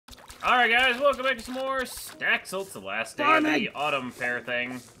Alright guys, welcome back to some more Staxel. It's the last day of the autumn fair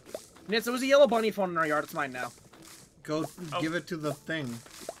thing. Nitz, there was a yellow bunny phone in our yard. It's mine now. Go give it to the thing.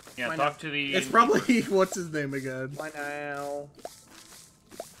 Yeah, mine talk now. to the... It's probably, what's his name again? Mine now.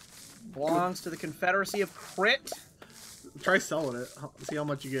 Belongs to the Confederacy of Crit. Try selling it. See how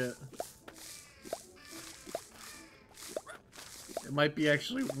much you get. It might be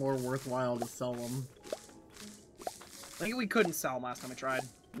actually more worthwhile to sell them. I think we couldn't sell them last time I tried.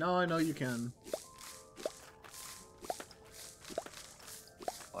 No, I know you can.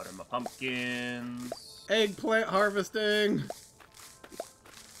 Water my pumpkins. Eggplant harvesting!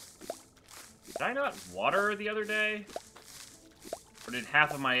 Did I not water the other day? Or did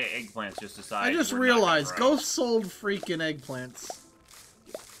half of my eggplants just decide... I just realized, Ghost sold freaking eggplants.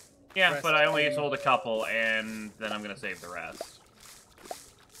 Yeah, but I only sold a couple, and then I'm gonna save the rest.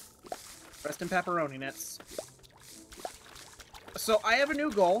 Rest in pepperoni, Nitz. So I have a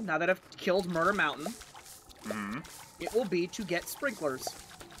new goal now that I've killed Murder Mountain. Mm-hmm. It will be to get sprinklers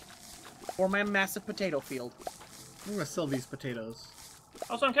for my massive potato field. I'm gonna sell these potatoes.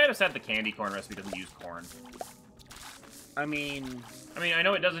 Also, I'm kind of sad the candy corn recipe doesn't use corn. I mean, I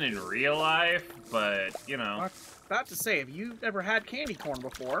know it doesn't in real life, but, you know. I'm about to say, if you've ever had candy corn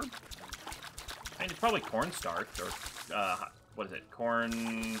before... I mean, it's probably cornstarch, or, what is it?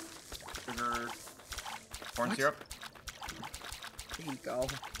 Corn... sugar... corn syrup? There you go.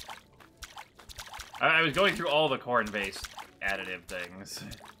 I was going through all the corn-based additive things.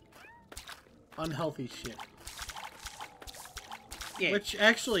 Unhealthy shit. Yeah. Which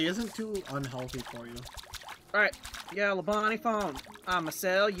actually isn't too unhealthy for you. Alright, yellow bunny phone. I'ma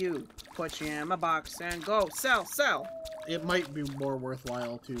sell you. Put you in my box and go sell, sell. It might be more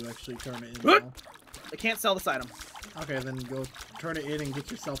worthwhile to actually turn it in What? now. I can't sell this item. Okay, then go turn it in and get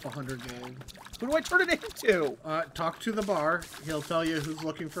yourself 100 gold. Who do I turn it into? Talk to the bar. He'll tell you who's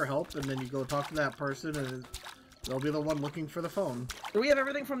looking for help, and then you go talk to that person, and they'll be the one looking for the phone. Do we have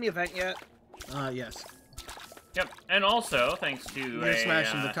everything from the event yet? Yes. Yep, and also, thanks to You're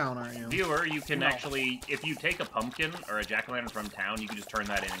smashing the town, aren't you? viewer, you can actually, if you take a pumpkin or a jack-o'-lantern from town, you can just turn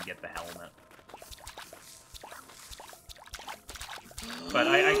that in and get the helmet. But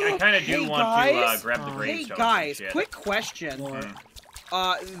I kind of do want to grab the Hey gravestone. guys, quick question.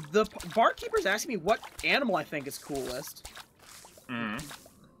 Mm. The barkeeper's asking me what animal I think is coolest. Mm.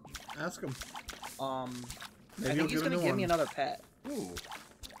 Ask him. I Maybe think he's gonna give me another pet. Ooh.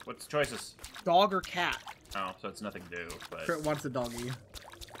 What's the choices? Dog or cat? Oh, so it's nothing new, but... Crit wants a doggy.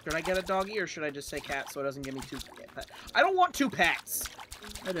 Should I get a doggy or should I just say cat so it doesn't give me two pets? I don't want two pets!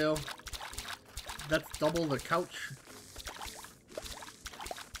 I do. That's double the couch.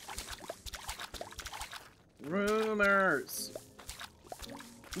 Rumors.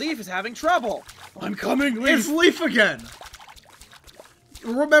 Leaf is having trouble. I'm coming, Leaf. It's Leaf again.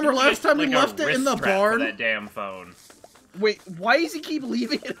 Remember last time we Like a left it in the wrist strap for barn? that damn phone. Wait, why does he keep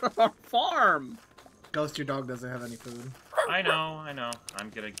leaving it on our farm? Ghost, your dog doesn't have any food. I know. I'm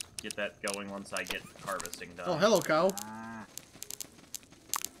gonna get that going once I get harvesting done. Oh, hello, cow.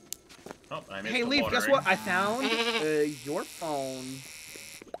 Oh, I missed Hey, the Leaf, watering. guess what? I found your phone.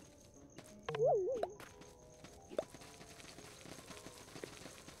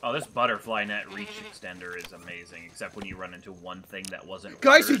 Oh, this butterfly net reach extender is amazing, except when you run into one thing that wasn't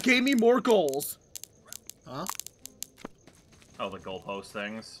Guys, he watered. gave me more goals. Huh? Oh, the goalpost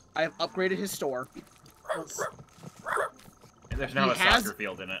things. I have upgraded his store. And there's now a soccer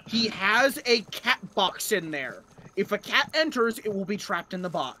field in it. He has a cat box in there. If a cat enters, it will be trapped in the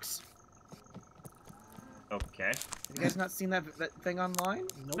box. Okay. Have you guys not seen that thing online?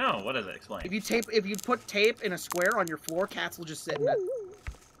 Nope. No, what is it? Explain. If you put tape in a square on your floor, cats will just sit in it.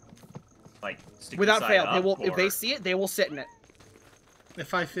 Like, stick Without the side fail, up, they will. or... If they see it, they will sit in it.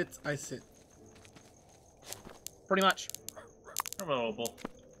 If I fit, I sit. Pretty much. Removable.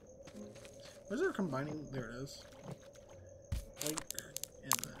 Was there combining? There it is. Like,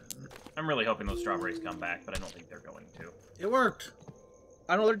 and then... I'm really hoping those strawberries come back, but I don't think they're going to. It worked.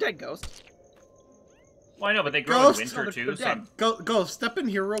 I know they're dead, Ghost. Well, I know, but they grow Ghost? in winter No, too, they're so dead. I'm... Go, step in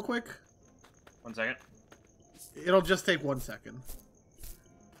here real quick. 1 second. It'll just take 1 second.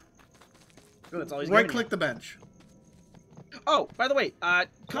 Ooh, that's all he's Right giving click you. the bench. Oh, by the way,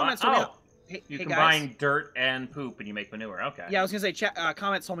 comments told me how... Hey, You hey combine guys. dirt and poop and you make manure. Okay. Yeah, I was gonna say,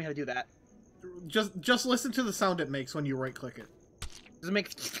 comments told me how to do that. Just listen to the sound it makes when you right click it. Does it make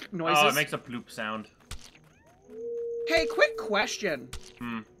noises? Oh, it makes a bloop sound. Hey, quick question.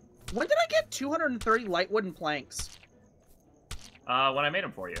 Hmm. When did I get 230 light wooden planks? When I made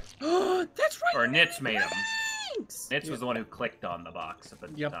them for you. That's right. Or Nitz made them. Thanks. Nitz was the one who clicked on the box at the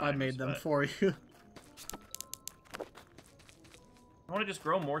Yep, times, I made them but... for you. I want to just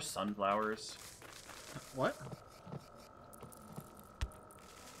grow more sunflowers. What?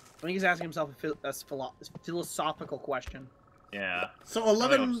 I think he's asking himself a philosophical question. Yeah. So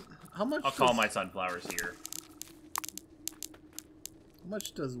 11. How much? I'll call my sunflowers here. How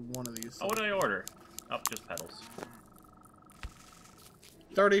much does one of these? Oh, what did I order? Oh, just petals.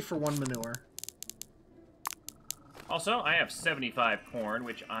 30 for one manure. Also, I have 75 corn,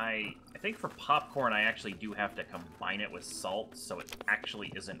 which I think for popcorn I actually do have to combine it with salt, so it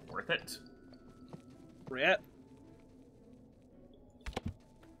actually isn't worth it. Rip.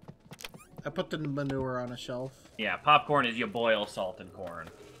 I put the manure on a shelf. Yeah, popcorn is you boil salt and corn.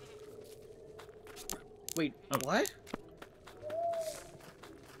 Wait, Oh. what?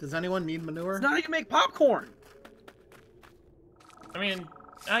 Does anyone need manure? It's not how you make popcorn. I mean,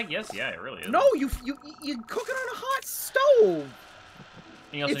 I guess, yeah, it really is. No, you cook it on a hot stove.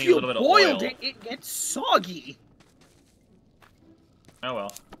 You also If need you a little bit of boiled oil. it, it gets soggy. Oh,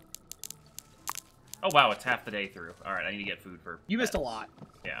 well. Oh, wow, it's half the day through. Alright, I need to get food for You missed a pets. lot.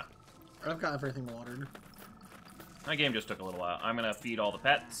 Yeah. I've got everything watered. My game just took a little while. I'm gonna feed all the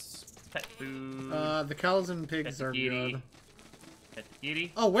pets. Pet food. The cows and pigs Pet the are kitty. good. Pet the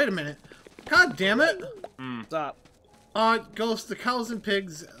kitty. Oh, wait a minute. God damn it! What's up? Ghost, the cows and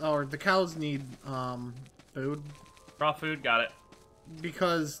pigs, or the cows need, food. Raw food, got it.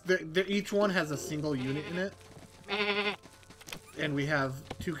 Because each one has a single unit in it. And we have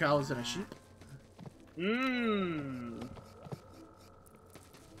 2 cows and a sheep. Mmm.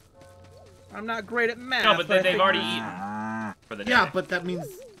 I'm not great at math. No, but I they've think- already eaten for the day. Yeah, but that means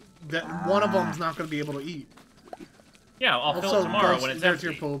that one of them's not going to be able to eat. Yeah, I'll fill it Also, tomorrow Ghost, when it's there's empty.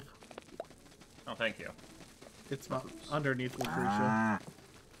 your poop. Oh, thank you. It's underneath Lucretia.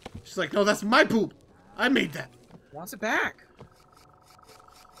 She's like, no, that's my poop! I made that! Wants it back.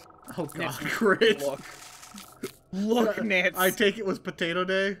 Oh god, Nitz, great. Look. Look, Nitz. I take it was potato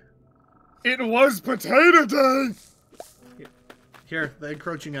day. It was potato day! Here, the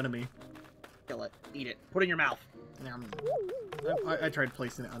encroaching enemy. Kill it. Eat it. Put it in your mouth. Yum. I tried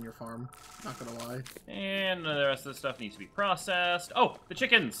placing it on your farm. Not gonna lie. And the rest of the stuff needs to be processed. Oh, the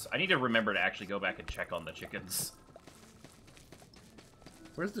chickens! I need to remember to actually go back and check on the chickens.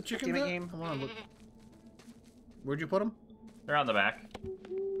 Where's the chicken? Damn it, game. I wanna look. Where'd you put them? They're on the back.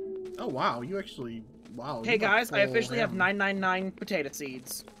 Oh wow, you actually. Wow. Hey you got guys, I full officially have ham. 999 potato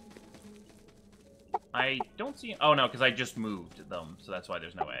seeds. I don't see... Oh, no, because I just moved them, so that's why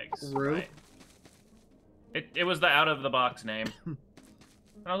there's no eggs. Rue? Right. It was the out-of-the-box name. And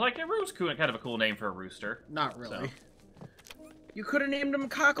I was like, yeah, Rue's cool, kind of a cool name for a rooster. Not really. So. You could have named him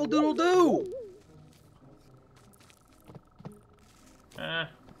Cockle-Doodle-Doo!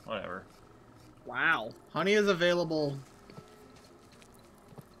 Whatever. Wow. Honey is available.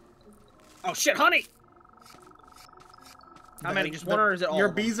 Oh shit, honey! How many? Just one, or is it all Your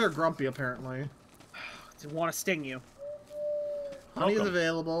of them? bees are grumpy, apparently. Just want to sting you. Honey is Welcome.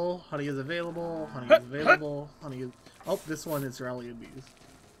 available. Honey is available. Honey is available. Honey is... Oh, this one is Australian bees.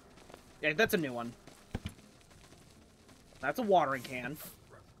 Yeah, that's a new one. That's a watering can.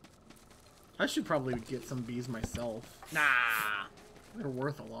 I should probably get some bees myself. Nah. They're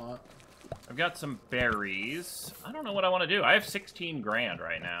worth a lot. I've got some berries. I don't know what I want to do. I have 16 grand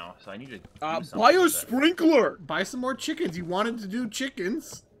right now, so I need to do something Buy a with it. sprinkler! Buy some more chickens. You wanted to do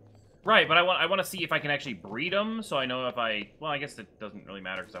chickens. Right, but I want to see if I can actually breed them, so I know if I... Well, I guess it doesn't really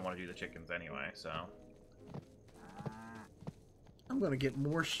matter, because I want to do the chickens anyway, so... I'm gonna get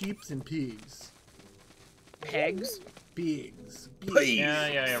more sheeps and pigs. Pegs? Pigs. Pigs.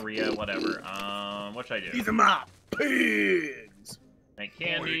 Yeah, Rhea, whatever. What should I do? Eat them up! Pigs! Make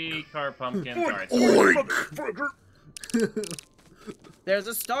candy, carve pumpkins. Alright, Oink. There's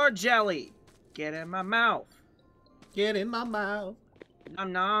a star jelly! Get in my mouth. Get in my mouth.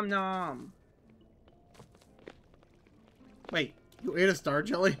 Nom nom nom. Wait, you ate a star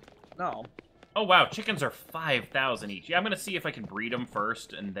jelly? No. Oh wow, chickens are 5,000 each. Yeah, I'm gonna see if I can breed them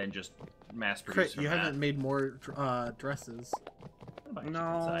first, and then just mass produce Crit, from you that. haven't made more dresses. Buy a chicken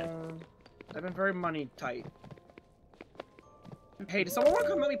side. No. I've been very money tight. Hey, does someone want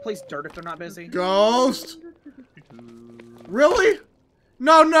to come let me place dirt if they're not busy? Ghost? Really?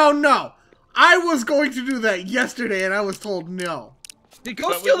 No, no, no. I was going to do that yesterday, and I was told no. Did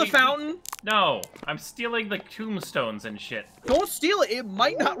Ghost But steal we- the fountain? No, I'm stealing the tombstones and shit. Don't steal it. It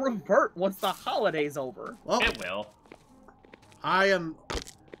might not revert once the holiday's over. Well, It will. I am.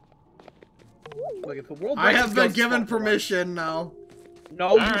 Look, if the world I breaks, have it's been Ghost's given fault for once. permission now.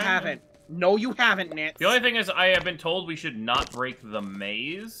 No, you Alright. haven't. No, you haven't, Nitz. The only thing is, I have been told we should not break the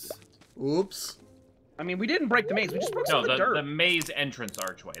maze. Oops. I mean, we didn't break the maze. We just broke No, some of the dirt. the maze entrance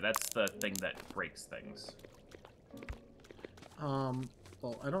archway. That's the thing that breaks things.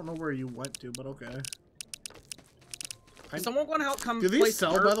 Well, I don't know where you went to, but okay. Is someone want to help come Do these place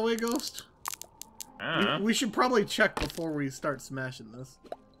sell, dirt? by the way, Ghost? I We should probably check before we start smashing this.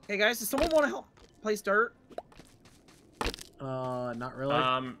 Hey guys, does someone want to help place dirt? Not really.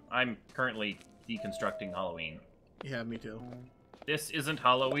 I'm currently deconstructing Halloween. Yeah, me too. This isn't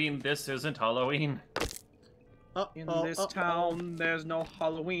Halloween. This isn't Halloween. In this town, there's no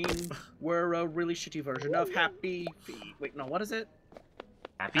Halloween. We're a really shitty version of Happy Feet. Wait, no, what is it?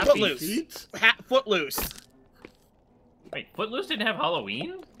 Happy Footloose. Feet? Footloose. Wait, Footloose didn't have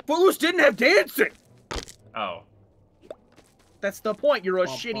Halloween? Footloose didn't have dancing. Oh. That's the point. You're a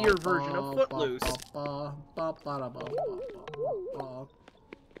shittier version of Footloose.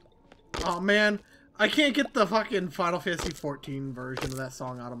 Oh man, I can't get the fucking Final Fantasy 14 version of that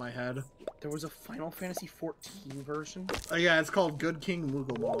song out of my head. There was a Final Fantasy 14 version? Yeah, it's called Good King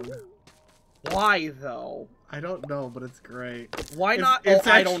Moogamong. Why, though? I don't know, but it's great. Why It's- not? it's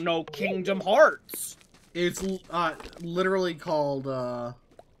I don't know. Kingdom Hearts. It's literally called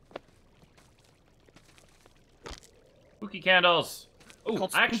Spooky candles. Oh,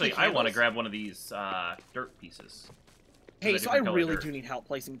 Called actually, spooky I want to candles. grab one of these dirt pieces. Hey, Those so are I different really color do dirt. need help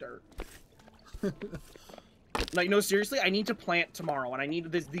placing dirt. Like, no, seriously, I need to plant tomorrow, and I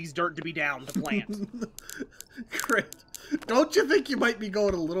need these dirt to be down to plant. Great. Don't you think you might be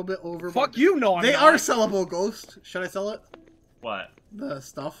going a little bit overboard? Fuck you, no, I'm They not. are sellable, Ghost. Should I sell it? What? The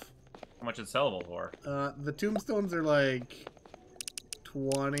stuff. How much is sellable for? The tombstones are like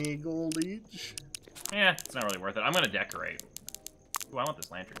 20 gold each, Yeah, it's not really worth it. I'm gonna decorate. Ooh, I want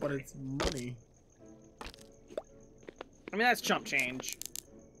this lantern. but tree. it's money. I mean, that's chump change.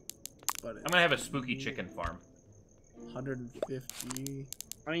 But it's I'm gonna have a spooky chicken farm. 150.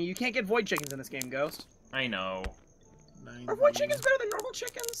 I mean, you can't get void chickens in this game, Ghost. I know. 90. Are void chickens better than normal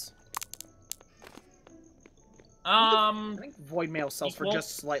chickens? I think void mail sells for equal?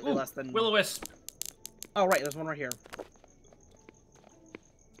 just slightly Ooh, less than... Will-O-Wisp. Oh, right, there's one right here.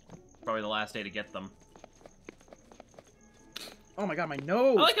 Probably the last day to get them. Oh my god, my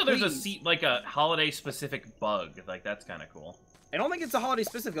nose! I like how there's please. like a holiday-specific bug. Like, that's kind of cool. I don't think it's a holiday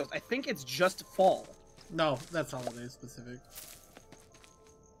specific Ghost. I think it's just fall. No, that's holiday specific.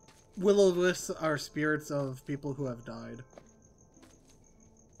 Will-O-Wisps are spirits of people who have died.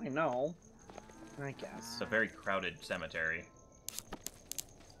 I know. I guess. It's a very crowded cemetery.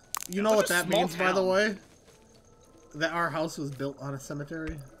 You know such what a that small means, by the town. way? That our house was built on a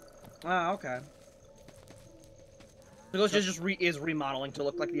cemetery. Ah, okay. The Ghost just is remodeling to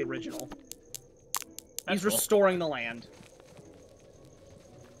look like the original. That's He's cool. restoring the land.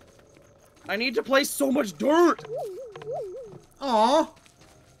 I need to place so much dirt! Aw!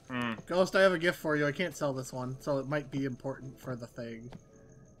 Hmm. Ghost, I have a gift for you. I can't sell this one, so it might be important for the thing.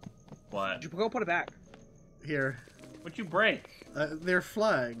 What? Did you go put it back? Here. What'd you break? Their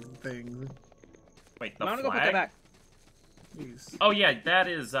flag thing. Wait, the I'm gonna flag? go put that back. Jeez. Oh, yeah, that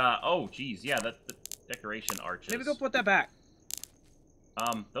is, oh, geez, yeah, that's the decoration arches. Maybe go put that back.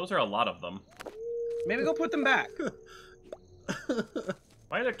 Those are a lot of them. Maybe go put them back.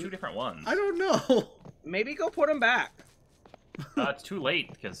 Why are there two different ones? I don't know. Maybe go put them back. It's too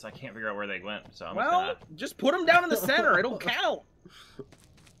late, because I can't figure out where they went, so I'm Well, just put them down in the center. It'll count.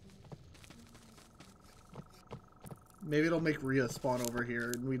 Maybe it'll make Rhea spawn over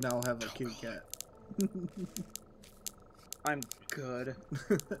here, and we now have a kitty cat. I'm good.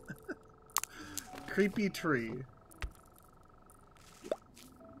 Creepy tree.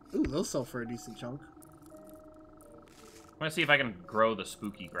 Ooh, those sell for a decent chunk. I'm gonna see if I can grow the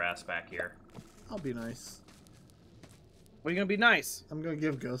spooky grass back here. I'll be nice. What are you gonna be nice? I'm gonna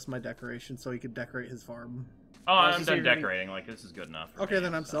give Ghost my decoration so he can decorate his farm. Oh, I was I'm gonna say done you're gonna be- decorating. Like, this is good enough. for Okay, me,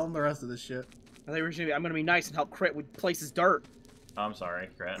 then I'm so- selling the rest of this shit. I think I'm gonna be nice and help Crit with places dirt. Oh, I'm sorry,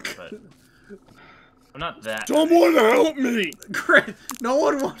 Gret, but I'm not that. Someone help me! Great. No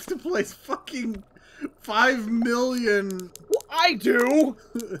one wants to place fucking 5 million. Well, I do!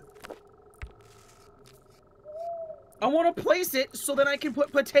 I want to place it so that I can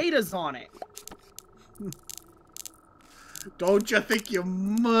put potatoes on it. Don't you think you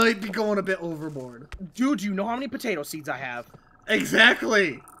might be going a bit overboard? Dude, do you know how many potato seeds I have?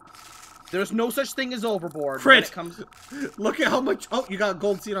 Exactly. There's no such thing as overboard Crit. when it comes. Look at how much. Oh, you got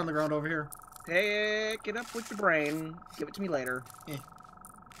gold seed on the ground over here. Pick it up with your brain. Give it to me later. Boing,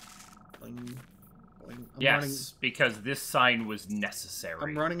 boing. I'm Yes, because this sign was necessary.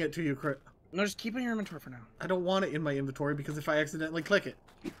 I'm running it to you, Crit. No, just keep it in your inventory for now. I don't want it in my inventory because if I accidentally click it.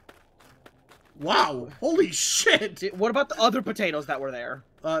 Wow! Holy shit! What about the other potatoes that were there?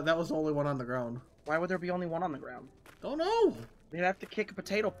 That was the only one on the ground. Why would there be only one on the ground? Don't know. They'd have to kick a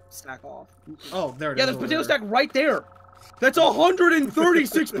potato stack off. Oh, there it is. Yeah, there's a over potato there. stack right there. That's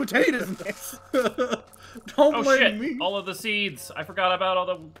 136 potatoes, Nitz. Don't blame shit! me. All of the seeds. I forgot about all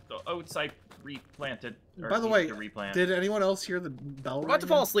the oats I replanted. By the way, to replant. did anyone else hear the bell ringing? We're about to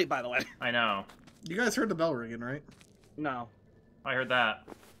fall asleep, by the way. I know. You guys heard the bell ringing, right? No. I heard that.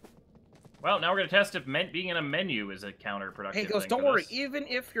 Well, now we're gonna test if being in a menu is a counterproductive. Hey, Ghost, thing don't for worry. this. Even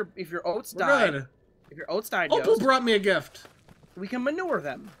if your oats We're died, good. if your oats died, Opal Ghost, brought me a gift. we can manure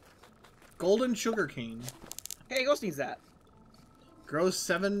them. Golden sugarcane. Hey, Ghost needs that. Grows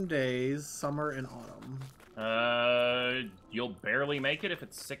 7 days, summer and autumn. You'll barely make it if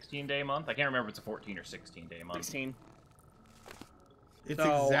it's 16-day month. I can't remember if it's a 14 or 16-day month. 16. It's So,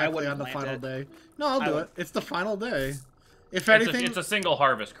 I exactly wouldn't on the plant final it. day. No, I'll do would- it. It's the final day. If anything, It's a single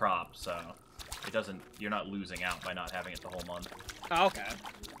harvest crop, so it doesn't. You're not losing out by not having it the whole month. Oh, okay.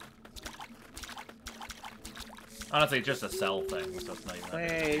 Honestly, it's just a sell thing, so it's not even that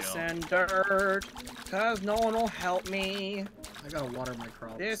big of a Place deal. and dirt, cause no one will help me. I gotta water my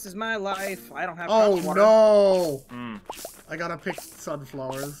crops. This is my life. I don't have Oh crops water. no! Mm. I gotta pick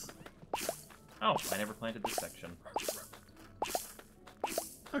sunflowers. Oh, I never planted this section.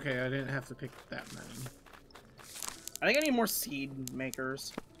 Okay, I didn't have to pick that many. I think I need more seed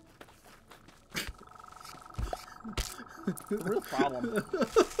makers. Real problem.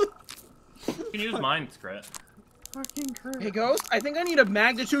 You can use mine, Crit. Fucking crap. Hey, Ghost, I think I need a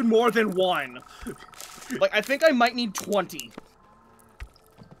magnitude more than 1. Like, I think I might need 20.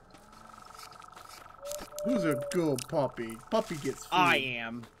 Who's a good puppy? Puppy gets food. I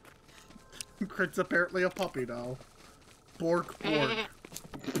am. Crit's apparently a puppy now. Bork, bork.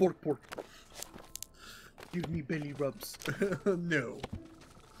 Pork, pork. Give me belly rubs. No.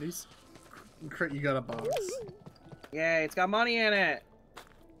 Please? Crit, you got a box. Yay, it's got money in it.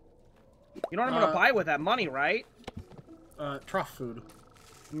 You know what I'm gonna buy with that money, right? Trough food.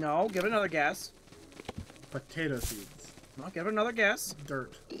 No, give it another guess. Potato seeds. No, give it another guess.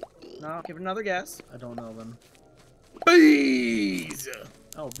 Dirt. No, give it another guess. I don't know them. Bees!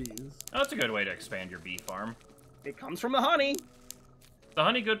 Oh, bees. Oh, that's a good way to expand your bee farm. It comes from the honey. The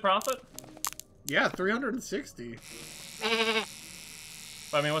honey good profit? Yeah, 360.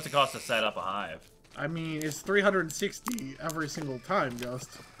 I mean, what's it cost to set up a hive? I mean, it's 360 every single time,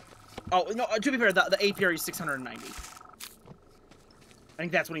 Ghost. Oh, no, to be fair, the apiary is 690. I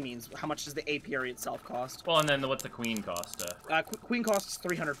think that's what he means. How much does the apiary itself cost? Well, and then what's the queen cost? Queen costs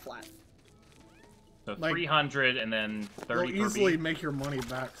 300 flat. So Like, 300 and then 30 You'll per easily bee. make your money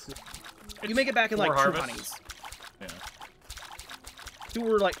back. You make it back in like 2 harvests. honeys. Yeah. 2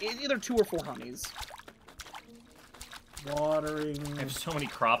 or like either 2 or 4 honeys. Watering. I have so many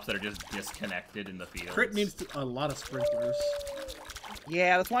crops that are just disconnected in the fields. Crit needs a lot of sprinklers.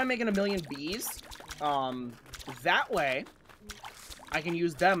 Yeah, that's why I'm making 1,000,000 bees. That way, I can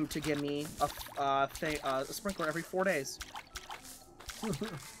use them to give me a sprinkler every 4 days.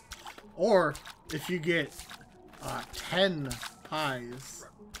 Or, if you get 10 hives,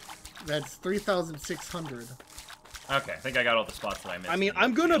 that's 3,600. Okay, I think I got all the spots that I missed. I mean, in the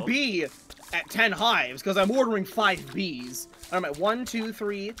I'm gonna field. be at 10 hives because I'm ordering 5 bees. I'm at 1, 2,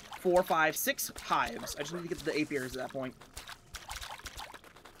 3, 4, 5, 6 hives. I just need to get to the apiaries at that point.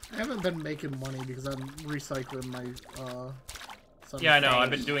 I haven't been making money because I'm recycling my, Yeah, I know. sunflowers. I've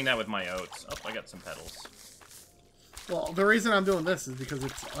been doing that with my oats. Oh, I got some petals. Well, the reason I'm doing this is because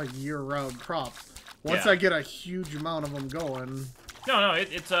it's a year-round crop. Once Yeah. I get a huge amount of them going... No,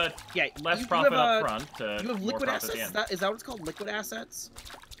 it's Yeah, less you profit have, up front. You have more liquid profit assets? at the end. Is that what it's called? Liquid assets?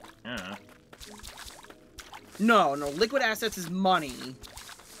 Yeah. No, liquid assets is money.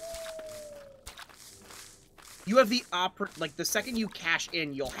 You have the like the second you cash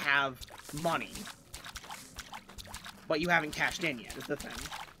in, you'll have money. But you haven't cashed in yet, is the thing.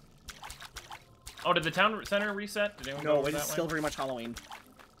 Oh, did the town center reset? Did anyone go No, over it is that still way? very much Halloween.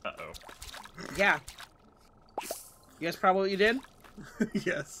 Uh-oh. Yeah. You guys proud of what you did?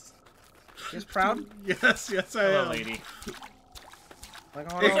 Yes. You guys proud? Yes, I Hello, am. lady.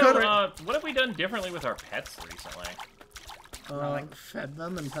 Like, oh, It no. could've- What have we done differently with our pets recently? Fed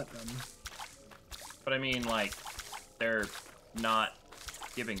them and pet them. But I mean, like, they're not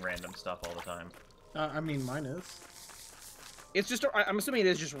giving random stuff all the time. I mean, mine is. It's just, I'm assuming it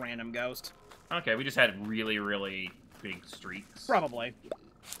is just random Ghost. Okay, we just had really, really big streaks. Probably.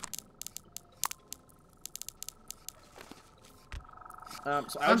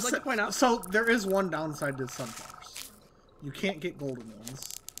 So I would like to point out... So, there is one downside to sunflowers. You can't get golden ones.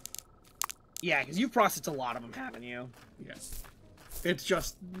 Yeah, because you've processed a lot of them, haven't you? Yes. It's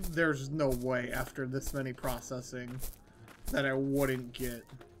just, there's no way after this many processing that I wouldn't get.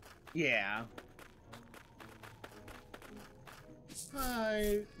 Yeah.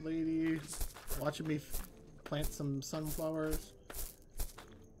 Hi, lady. Watching me plant some sunflowers.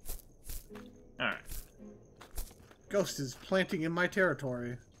 Alright. Ghost is planting in my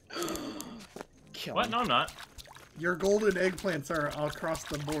territory. Kill What? him. No, I'm not. Your golden eggplants are across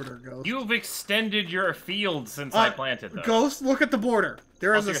the border, Ghost. You've extended your field since I planted them. Ghost, look at the border.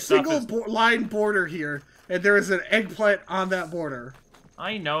 There is a single line border here, and there is an eggplant on that border.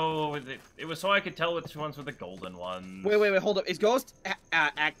 I know. It was so I could tell which ones were the golden ones. Wait, hold up. Is Ghost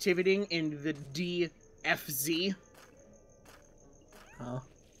activating in the DFZ? Huh?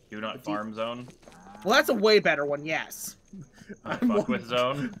 Do not farm zone. Well, that's a way better one, yes. Fuck with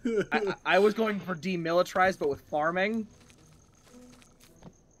zone. I was going for demilitarized, but with farming.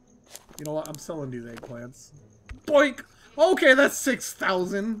 You know what? I'm selling these eggplants. Boink! Okay, that's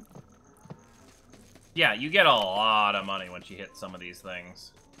 6,000. Yeah, you get a lot of money once you hit some of these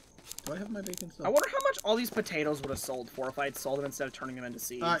things. Do I have my bacon stuff? I wonder how much all these potatoes would have sold for if I had sold them instead of turning them into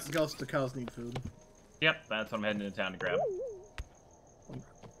seeds. Ghost, the cows need food. Yep, that's what I'm heading into town to grab.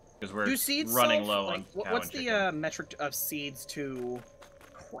 Because we're Do seeds running sell, low like, on cow what's and the chicken. metric of seeds to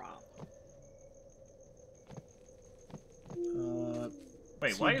crop?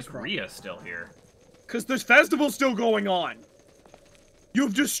 Wait, why is Rhea still here? Because this festival's still going on.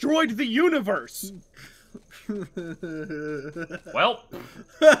 You've destroyed the universe. Well,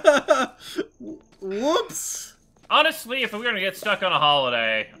 Whoops! honestly, if we were gonna get stuck on a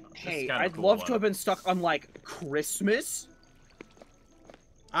holiday, Hey, kind of I'd cool love one. to have been stuck on, like, Christmas.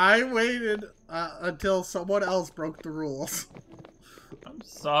 I waited until someone else broke the rules. I'm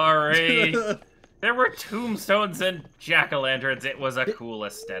sorry. There were tombstones and jack-o'-lanterns. It was a cool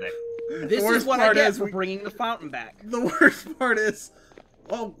aesthetic. This is worst what I part get is for we- bringing the fountain back. The worst part is...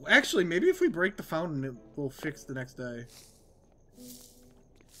 Well, actually, maybe if we break the fountain, it will fix the next day.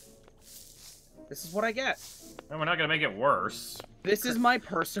 This is what I get. And we're not gonna make it worse. This is my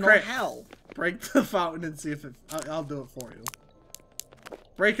personal Crit. hell. Break the fountain and see if it... I'll do it for you.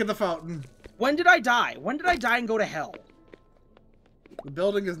 Breaking the fountain. When did I die? When did I die and go to hell? The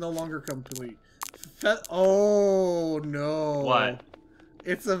building is no longer complete. Oh, no. What?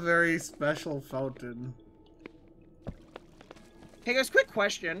 It's a very special fountain. Hey guys, quick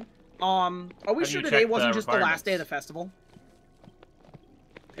question. Are we Have sure you today checked wasn't the just the last day of the requirements? festival?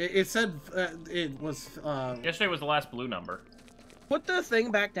 It said it was... Yesterday was the last blue number. Put the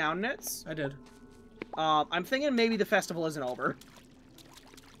thing back down, Nitz. I did. I'm thinking maybe the festival isn't over.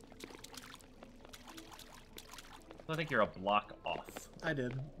 I think you're a block off. I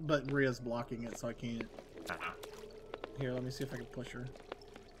did. But Rhea's blocking it, so I can't. Uh-huh. Here, let me see if I can push her.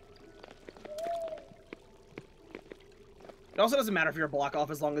 It also doesn't matter if you're a block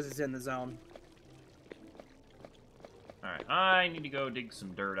off as long as it's in the zone. Alright, I need to go dig some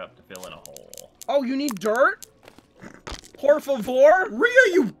dirt up to fill in a hole. Oh, you need dirt? Por favor?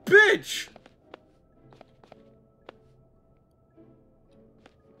 Rhea, you bitch!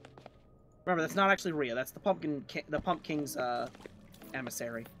 Remember, that's not actually Rhea. That's the Pump King's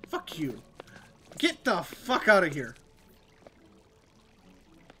emissary. Fuck you. Get the fuck out of here.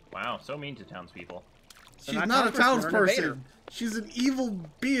 Wow, so mean to townspeople. She's not not a townsperson, you're an invader. townsperson. She's an evil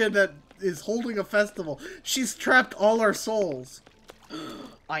being that is holding a festival. She's trapped all our souls.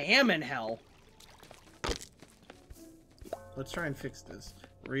 I am in hell. Let's try and fix this.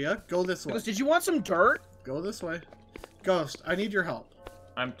 Rhea, go this way. Because did you want some dirt? Go this way. Ghost, I need your help.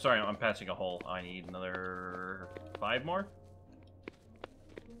 I'm sorry, I'm patching a hole. I need another 5 more?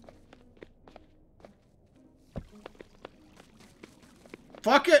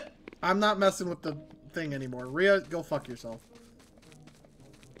 Fuck it! I'm not messing with the thing anymore. Rhea, go fuck yourself.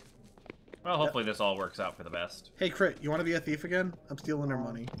 Well, hopefully this all works out for the best. Hey, Crit, you want to be a thief again? I'm stealing her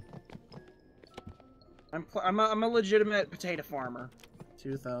money. I'm a legitimate potato farmer.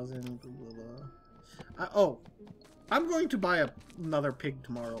 2,000. Oh, I'm going to buy another pig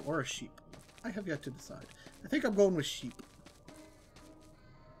tomorrow, or a sheep. I have yet to decide. I think I'm going with sheep.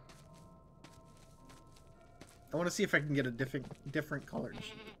 I want to see if I can get a different colored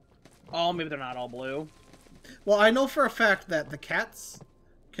sheep. Oh, maybe they're not all blue. Well, I know for a fact that the cats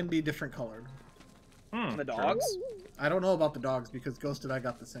can be different colored. And the true. dogs? I don't know about the dogs because Ghost and I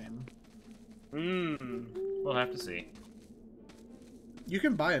got the same. Mmm. We'll have to see. You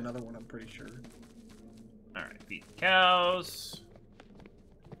can buy another one, I'm pretty sure. Alright, feed the cows.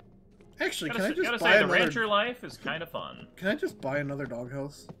 Actually, Gotta, can I just gotta buy say, the another? rancher life is kind of fun. Can I just buy another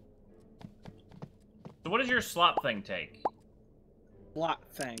doghouse? So what does your slop thing take? Block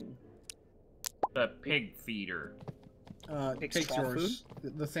thing. The pig feeder. Takes straw yours.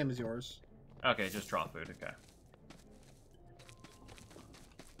 The same as yours. Okay, just trough food, okay.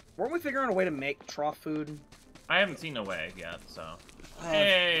 Weren't we figuring out a way to make trough food? I haven't seen a way yet, so...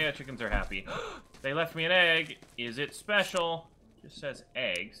 Hey, chickens are happy. They left me an egg. Is it special? Just says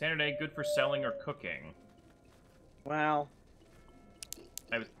egg. Standard egg, good for selling or cooking. Well,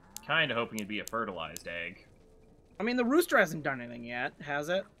 I was kind of hoping it'd be a fertilized egg. I mean, the rooster hasn't done anything yet, has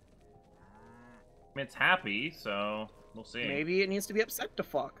it? I mean, it's happy, so we'll see. Maybe it needs to be upset to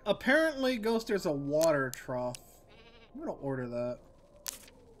fuck. Apparently, Ghost, there's a water trough. I'm gonna order that.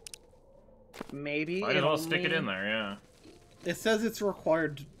 Maybe. Might as well stick it in there, yeah. It says it's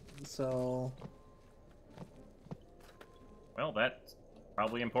required, so... Well, that's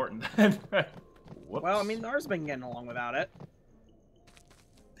probably important then. Whoops. Well, I mean, ours been getting along without it.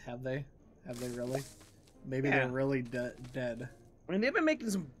 Have they? Have they really? Maybe Yeah. they're really dead. I mean, they've been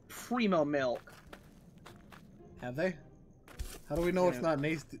making some primo milk. Have they? How do we know it's Yeah. not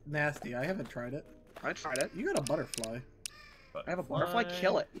nasty? I haven't tried it. I tried it. You got a butterfly. I have a butterfly.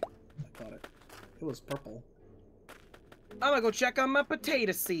 Kill it. I thought it. It was purple. I'm gonna go check on my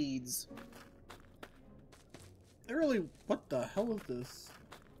potato seeds. They really... What the hell is this?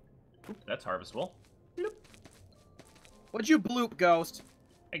 Oop, that's harvestable. What'd you bloop, Ghost?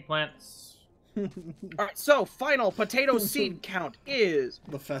 Eggplants. Alright, so final potato seed count is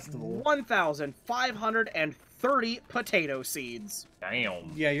The festival. 1,530 potato seeds. Damn.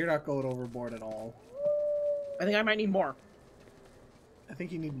 Yeah, you're not going overboard at all. I think I might need more. I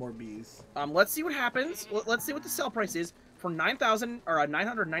think you need more bees. Let's see what happens. Let's see what the sell price is for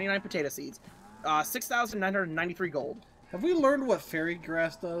 999 potato seeds. 6,993 gold. Have we learned what fairy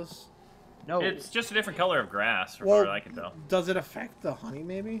grass does? No. It's just a different color of grass, from Well, what I can tell. Does it affect the honey,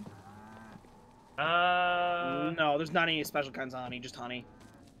 maybe? No, there's not any special kinds of honey, just honey.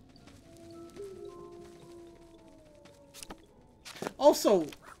 Also,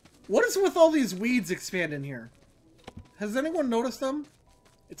 what is with all these weeds expanding here? Has anyone noticed them?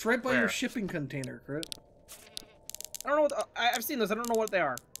 It's right by Where? your shipping container, Crit. I don't know what I've seen those. I don't know what they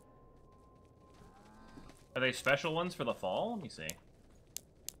are. Are they special ones for the fall? Let me see.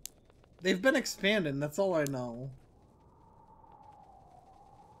 They've been expanding, that's all I know.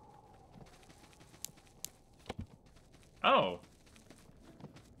 Oh.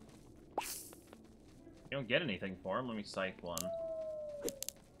 You don't get anything for them. Let me scythe one.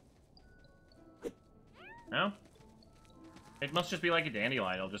 No? It must just be like a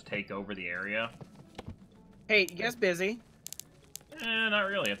dandelion. It'll just take over the area. Hey, you guys busy? Not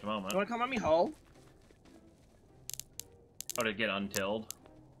really at the moment. You wanna come on me hoe? Oh, to get untilled?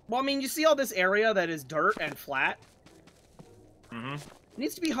 Well, I mean, you see all this area that is dirt and flat? Mm-hmm. It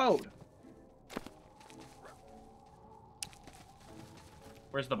needs to be hoed.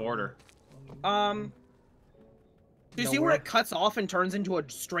 Where's the border? Do you see where Nowhere. it cuts off and turns into a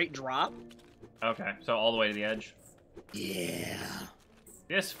straight drop? Okay, so all the way to the edge. Yeah.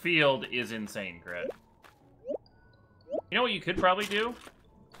 This field is insane, Grit. You know what you could probably do?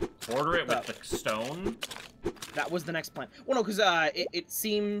 Border it with the stone. That was the next plan. Well, no, because it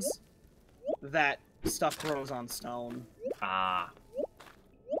seems that stuff grows on stone. Ah.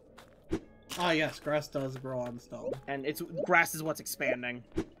 Ah, yes, grass does grow on stone. And grass is what's expanding.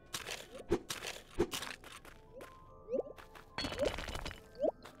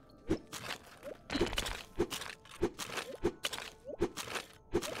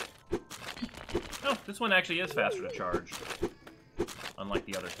 Oh, this one actually is faster to charge. Unlike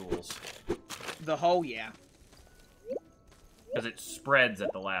the other tools. The hoe, yeah. Because it spreads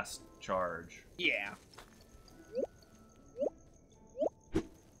at the last charge. Yeah.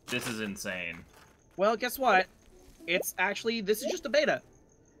 This is insane. Well, guess what? It's actually, this is just a beta.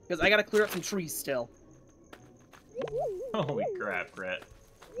 Because I gotta clear up some trees still. Holy crap, Grit.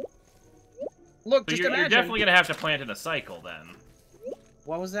 Look, So just you're imagine. definitely going to have to plant in a cycle, then.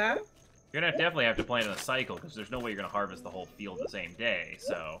 What was that? You're going to definitely have to plant in a cycle, because there's no way you're going to harvest the whole field the same day,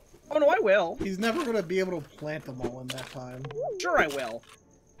 so... Oh, no, I will. He's never going to be able to plant them all in that time. Sure I will.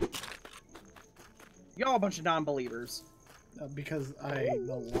 Y'all a bunch of non-believers. Because I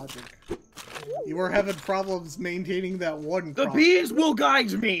know logic. You were having problems maintaining that one The crop. bees will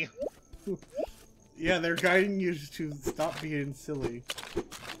guide me! Yeah, they're guiding you to stop being silly.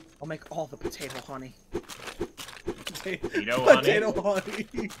 I'll make all the potato honey. Potato honey? Potato honey.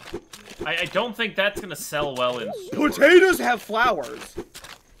 I don't think that's going to sell well in stores. Potatoes have flowers!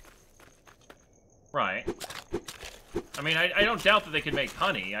 Right. I mean, I don't doubt that they could make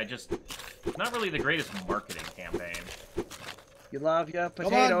honey. It's not really the greatest marketing campaign. You love your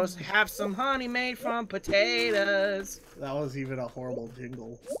potatoes, have some honey made from potatoes. That was even a horrible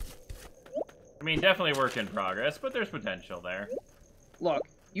jingle. I mean, definitely work in progress, but there's potential there. Look,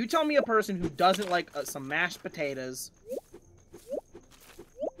 you tell me a person who doesn't like some mashed potatoes.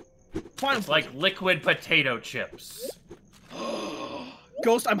 It's like liquid potato chips.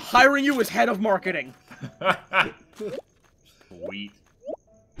 Ghost, I'm hiring you as head of marketing. Sweet.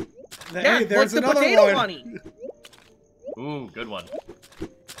 Hey, there's like the another potato one. honey. Ooh, good one.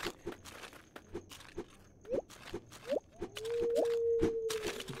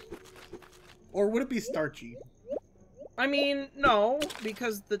 Or would it be starchy? I mean, no,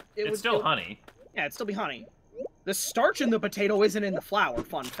 because It's still honey. Yeah, it'd still be honey. The starch in the potato isn't in the flour,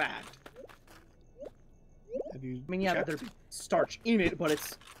 fun fact. Have you I mean, yeah, checked? there's starch in it, but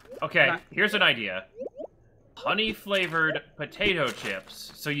it's... Okay, not... here's an idea. Honey-flavored potato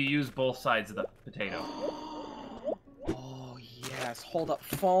chips, so you use both sides of the potato. Oh, yes. Hold up.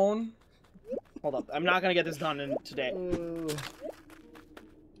 Phone. Hold up. I'm not gonna get this done today.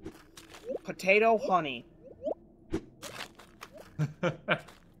 Potato honey.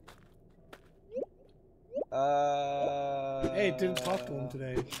 Hey, didn't talk to him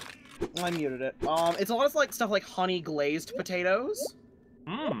today. I muted it. It's a lot of like stuff like honey glazed potatoes.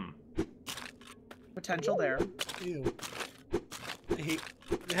 Mmm. Potential there. Ew. I hate.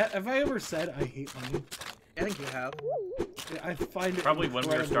 Have I ever said I hate honey? I think you have. I find it Probably when we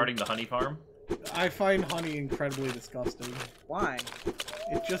were incredibly- starting the honey farm. I find honey incredibly disgusting. Why?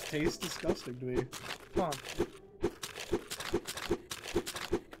 It just tastes disgusting to me. Huh.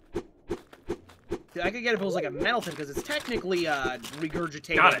 Dude, I could get it if it was like a metal thing, because it's technically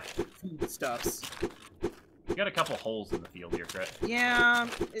regurgitated Got it. foodstuffs. You got a couple holes in the field here, Crit. Yeah,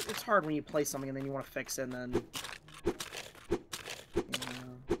 it's hard when you play something and then you want to fix it and then...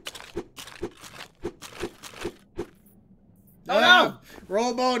 Yeah. Oh no!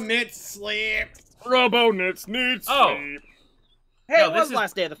 Robo Nitz sleep! Robo Nitz needs Oh! Hey, No, it this was is- the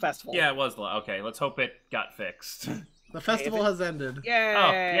last day of the festival. Yeah, it was. Okay, let's hope it got fixed. The festival has ended. Yay!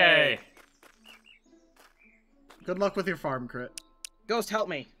 Oh, yay! Good luck with your farm, Crit. Ghost, help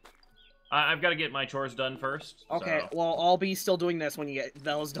me. I've got to get my chores done first. Okay, so well, I'll be still doing this when you get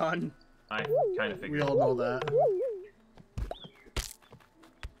those done. I kind of We figured. all know that.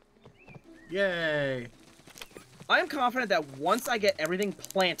 Yay! I am confident that once I get everything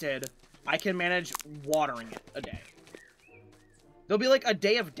planted, I can manage watering it a day. There'll be like a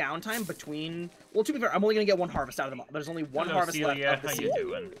day of downtime between... Well, to be fair, I'm only going to get one harvest out of them all. There's only one Hello, harvest Celia. left of the How season. you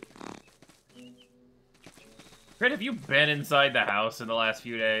doing? Crit, have you been inside the house in the last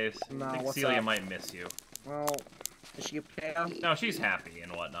few days? No, I think what's Celia up? might miss you. Well, is she a potato? No, she's happy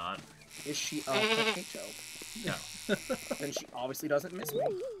and whatnot. Is she a potato? No. Then she obviously doesn't miss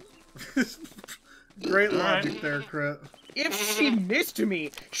me. Great Alright. logic there, Crit. If she missed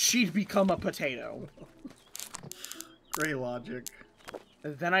me, she'd become a potato. Great logic.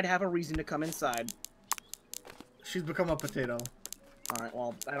 Then I'd have a reason to come inside. She's become a potato. Alright,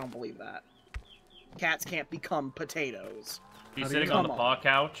 well, I don't believe that. Cats can't become potatoes. She's How do sitting you- on the Come paw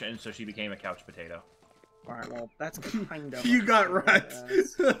couch, and so she became a couch potato. Alright, well, that's kind of... You got right.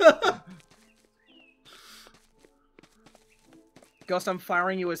 Ghost, I'm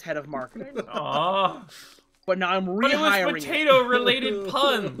firing you as head of marketing. Aww. But now I'm But it rehiring was you. potato-related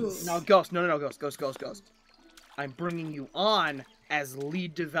puns. No, Ghost, no, Ghost. I'm bringing you on as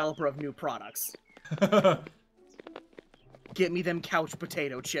lead developer of new products. Get me them couch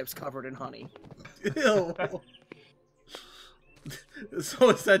potato chips covered in honey. Ew. So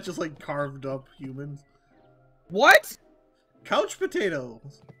is that just like carved up humans? What? Couch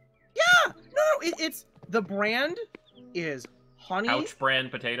potatoes. Yeah! No, it's... The brand is honey... Couch brand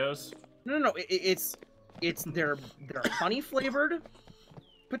potatoes. No, it's their honey-flavored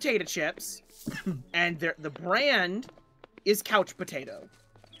potato chips, and the brand is couch potato.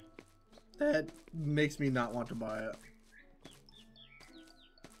 That makes me not want to buy it.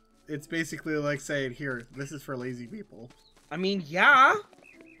 It's basically like saying, here, this is for lazy people. I mean, yeah.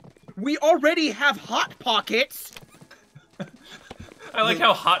 We already have Hot Pockets. I like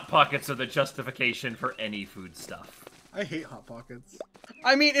how Hot Pockets are the justification for any food stuff. I hate Hot Pockets.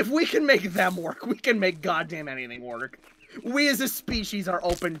 I mean, if we can make them work, we can make goddamn anything work. We as a species are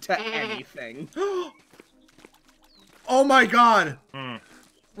open to anything. Oh my god! Mm.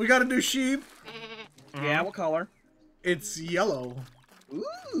 We got a new sheep. Yeah, what color? It's yellow.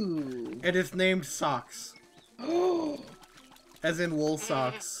 Ooh. And it's named Socks. Oh. As in wool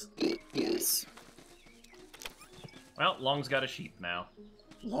socks. Yes. Well, Long's got a sheep now.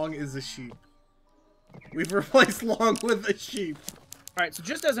 Long is a sheep. We've replaced Long with a sheep. Alright, so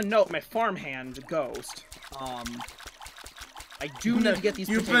just as a note, my farmhand, Ghost, I do need to get these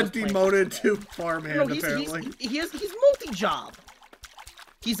You've been potatoes planted demoted today. to farmhand, No, he's apparently. he's multi-job.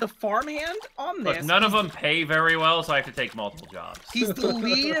 He's a farmhand on this. Look, none of them pay very well, so I have to take multiple jobs. He's the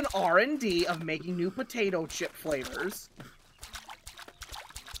lead in R&D of making new potato chip flavors.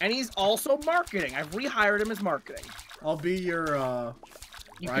 And he's also marketing. I've rehired him as marketing. I'll be your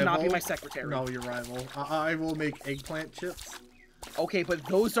You Rival? cannot be my secretary. No, your rival. I will make eggplant chips. Okay, but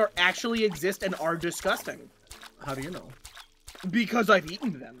those are actually exist and are disgusting. How do you know? Because I've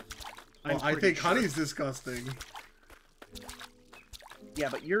eaten them. Well, I think honey's disgusting. Yeah,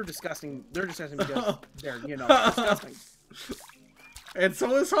 but you're disgusting. They're disgusting because they're, you know, disgusting. And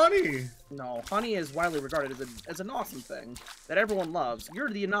so is honey. No, honey is widely regarded as an awesome thing that everyone loves. You're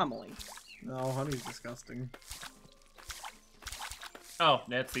the anomaly. No, honey's disgusting. Oh,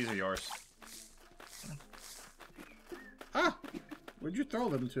 Nitz, these are yours. Ah! Where'd you throw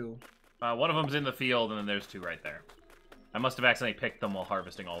them to? One of them's in the field, and then there's 2 right there. I must have accidentally picked them while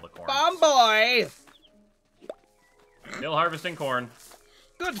harvesting all the corn. Farm boy! Still harvesting corn.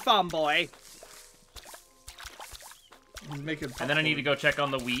 Good farm boy. He's making popcorn. And then I need to go check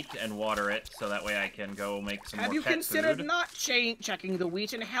on the wheat and water it, so that way I can go make some more Have you pet considered food. not checking the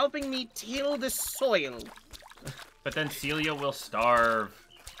wheat and helping me till the soil? But then Celia will starve.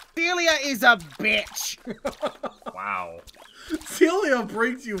 Celia is a bitch. Wow. Celia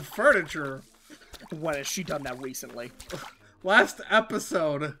brings you furniture. When has she done that recently? Last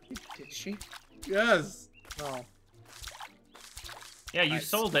episode. Did she? Yes. Oh. Yeah, you Nice.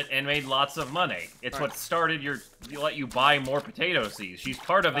 sold it and made lots of money. It's Right. what started let you buy more potato seeds. She's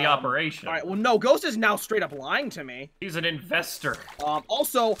part of the operation. Alright, well, no, Ghost is now straight up lying to me. She's an investor.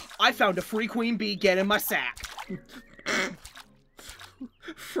 Also, I found a free queen bee. Get in my sack.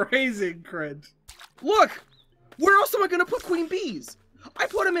 Phrasing cringe. Look! Where else am I gonna put queen bees? I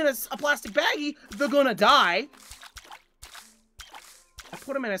put them in a plastic baggie, they're gonna die. I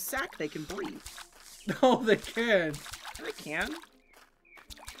put them in a sack, they can breathe. No, they can't. They can.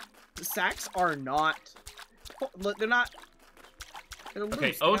 The sacks are not... Look, they're not... They're loose.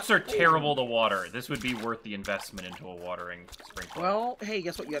 Okay, They're oats not are terrible to water. This would be worth the investment into a watering sprinkler. Well, hey,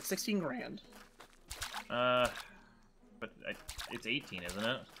 guess what? You got 16 grand. But it's 18, isn't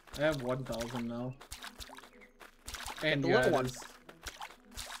it? I have 1,000 now. And the little one.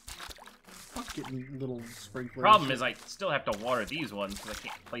 Fuck getting little sprinklers. Problem is I still have to water these ones because I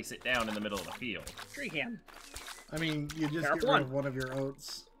can't place it down in the middle of the field. Sure you can. I mean, you just Careful get rid one. of one of your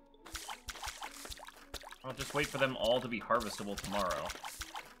oats. I'll just wait for them all to be harvestable tomorrow.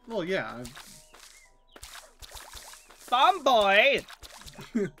 Well, yeah. Farm boy!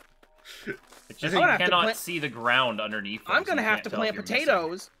 It's just I'm you gonna have to cannot plant- see the ground underneath them. I'm so gonna you have can't to tell plant if you're missing.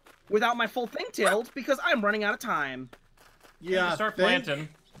 potatoes without my full thing tilled because I'm running out of time. Yeah, Start thank- planting.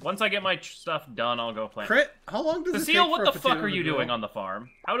 Once I get my stuff done, I'll go plant. Crit, how long does it Cecile, take what for the a potato fuck are to you grow? doing on the farm?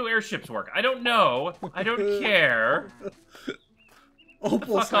 How do airships work? I don't know. I don't care.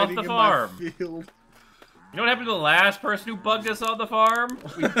 Opal's fuck off hiding the in farm. my field. You know what happened to the last person who bugged us on the farm?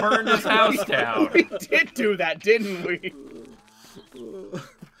 We burned his house down. We did do that, didn't we?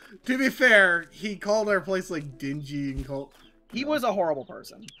 To be fair, he called our place like dingy and called. He was a horrible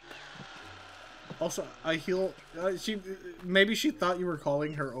person. Also, I heal. Maybe she thought you were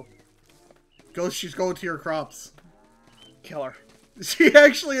calling her. Ghost, she's going to your crops. Kill her. She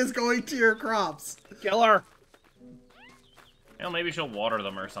actually is going to your crops. Kill her. Well, maybe she'll water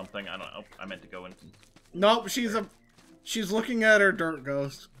them or something. I don't know. I meant to go in. Nope, she's looking at her dirt,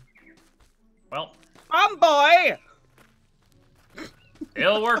 Ghost. Well, Boy!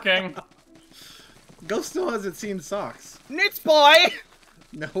 still working. Ghost still hasn't seen socks. Nitz boy!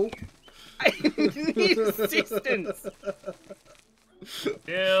 Nope. I need assistance.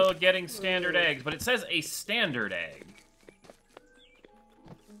 Still getting standard eggs, but it says a standard egg.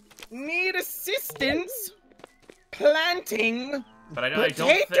 Need assistance planting. But I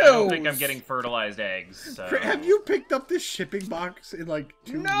don't think I'm getting fertilized eggs. So. Crit, have you picked up this shipping box in like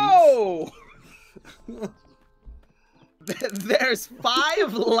 2 weeks? No! There's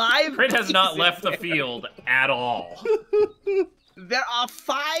 5 live Crit has not bees left in the there. field at all. There are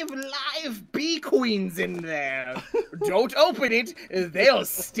 5 live bee queens in there. Don't open it, they'll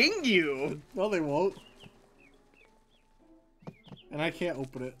sting you. No, they won't. And I can't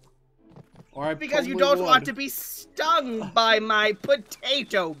open it. Or I Because you probably don't want would. to be stung by my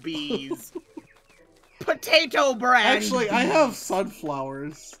potato bees. Potato brand. Actually, I have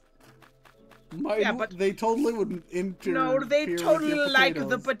sunflowers. Yeah, but they totally wouldn't interfere. No, they with totally your like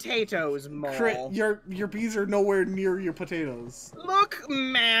the potatoes. potatoes more. Crit, your bees are nowhere near your potatoes. Look,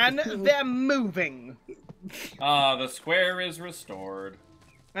 man, they're moving. The square is restored.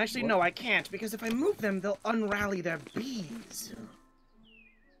 Actually, What? no, I can't, because if I move them, they'll unrally their bees.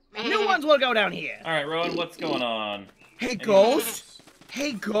 New ones will go down here. All right, Rowan, what's going on? Hey, Ghost.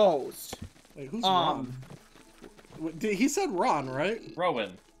 Hey, Ghost. Wait, who's Ron? He said Ron, right?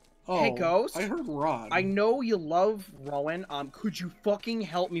 Rowan. Oh, Hey, Ghost. I heard Ron. I know you love Rowan. Could you fucking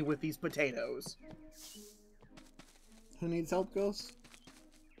help me with these potatoes? Who needs help, Ghost?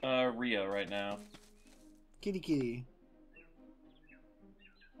 Rio right now. Kitty kitty.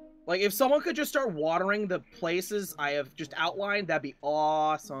 Like, if someone could just start watering the places I have just outlined, that'd be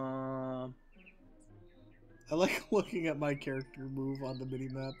awesome. I like looking at my character move on the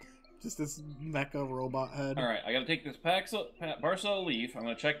minimap. Just this mecha robot head. Alright, I gotta take this Barcel leaf. I'm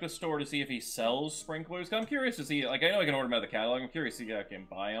gonna check the store to see if he sells sprinklers. 'Cause I'm curious to see, like, I know I can order them out of the catalog. I'm curious to see if I can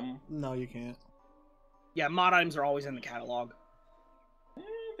buy them. No, you can't. Yeah, mod items are always in the catalog.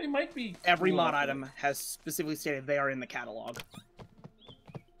 They might be. Every mod item has specifically stated they are in the catalog.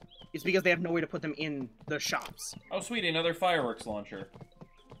 It's because they have no way to put them in the shops. Oh, sweet, another fireworks launcher.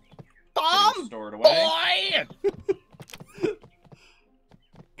 Stored away. Boy!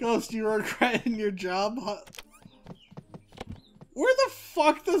 Ghost, you regretting your job? Where the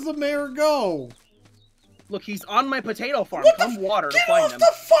fuck does the mayor go? Look, he's on my potato farm. What Come water to Get find off him.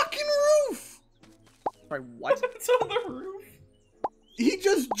 the fucking roof! Sorry, what? It's on the roof. He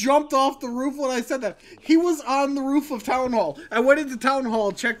just jumped off the roof when I said that. He was on the roof of Town Hall. I went into Town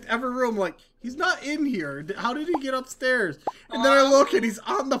Hall, checked every room, like, he's not in here. How did he get upstairs? And then I look and he's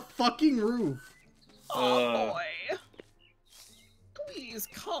on the fucking roof. Oh, boy. Please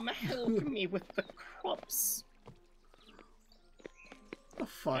come help me with the crops. The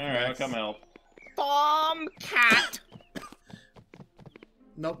fuck, Alright, I'll come help. Cat.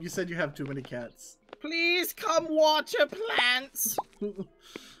 Nope, you said you have too many cats. Please come water plants.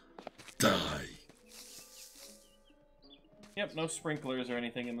 Die. Yep, no sprinklers or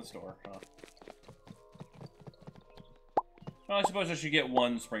anything in the store, huh? Well, I suppose I should get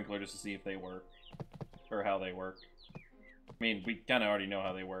one sprinkler just to see if they work. Or how they work. I mean, we kind of already know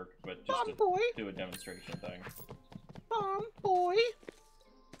how they work, but just to do a demonstration thing. Boy.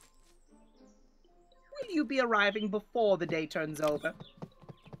 Will you be arriving before the day turns over?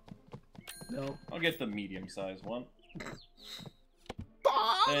 No. I'll get the medium-sized one.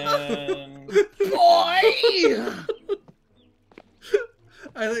 And... Boy!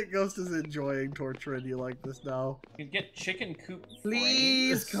 I think Ghost is enjoying torturing you like this now. You can get chicken coop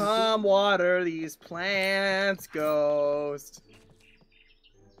Please frames. come water these plants, Ghost.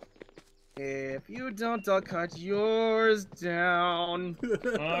 If you don't, I'll cut yours down.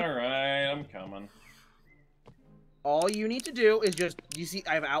 Alright, I'm coming. All you need to do is just, you see,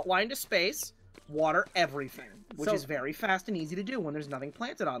 I've outlined a space, water everything, which So- is very fast and easy to do when there's nothing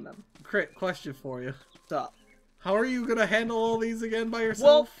planted on them. Crit, question for you. What's up? How are you gonna handle all these again by Well,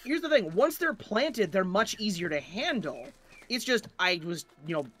 yourself? here's the thing. Once they're planted, they're much easier to handle. It's just, I was,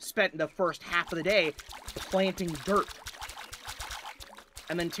 spent the first half of the day planting dirt.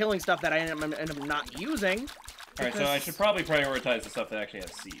 And then tilling stuff that I end up not using. Alright, so I should probably prioritize the stuff that actually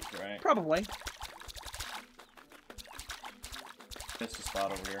has seeds, right? Probably. Missed a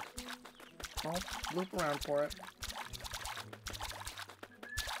spot over here. I'll loop around for it.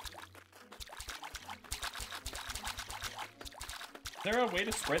 Is there a way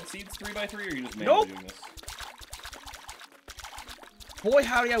to spread seeds 3x3, or are you just manually doing this? Boy,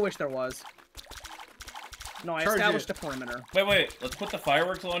 howdy, I wish there was. No, I Charge established it. a perimeter. Wait. Let's put the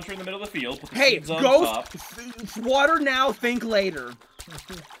fireworks launcher in the middle of the field. Put the Hey, seeds on Ghost! top. Water now, think later.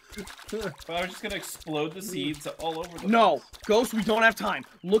 But I was just gonna explode the seeds all over the No, place. Ghost, we don't have time.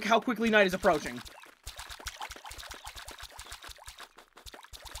 Look how quickly night is approaching.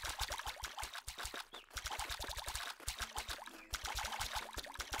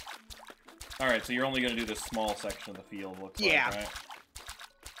 Alright, so you're only gonna do this small section of the field, looks Yeah. like, right?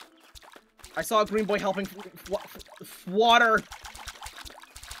 I saw a green boy helping water.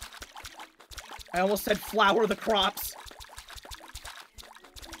 I almost said flower the crops.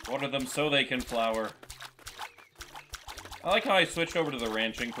 Water them so they can flower. I like how I switched over to the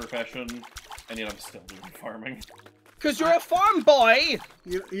ranching profession, and yet I'm still doing farming. Cause you're a farm boy!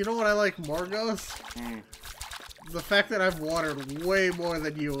 You know what I like more, Ghost? The fact that I've watered way more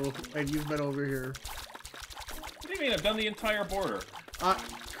than you, and you've been over here. What do you mean? I've done the entire border.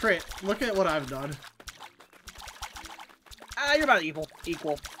 Crit, look at what I've done. You're about equal.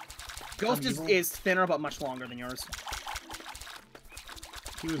 Ghost I'm evil. is thinner, but much longer than yours.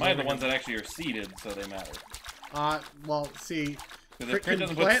 Mine are the ones that actually are seeded, so they matter. Well, see, Because Crit if Crit can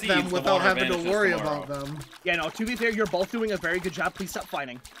doesn't put plant seeds, them the without water having to vanishes worry tomorrow. about them. Yeah, no, to be fair, you're both doing a very good job. Please stop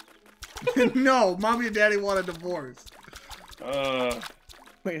fighting. No, Mommy and Daddy want a divorce.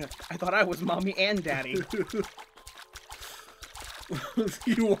 Wait, I thought I was mommy and daddy.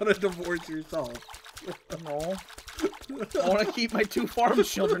 You want to divorce yourself. No. I want to keep my 2 farm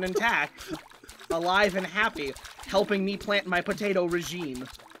children intact. Alive and happy. Helping me plant my potato regime.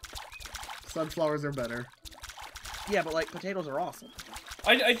 Sunflowers are better. Yeah, but, like, potatoes are awesome.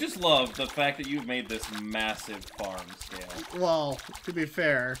 I just love the fact that you've made this massive farm scale. Well, to be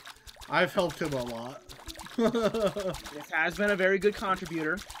fair, I've helped him a lot. This has been a very good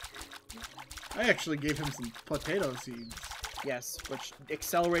contributor. I actually gave him some potato seeds. Yes, which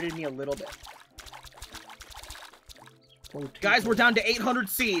accelerated me a little bit. Potato. Guys, we're down to 800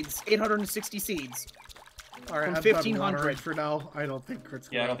 seeds. 860 seeds. All right, from I've done 1,500 watering for now. I don't think Crit's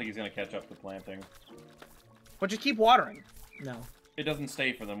Yeah, I don't think he's gonna catch up to planting. But just keep watering. No, It doesn't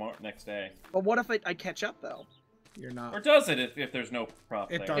stay for the next day. But what if I catch up, though? you're not. Or does it if there's no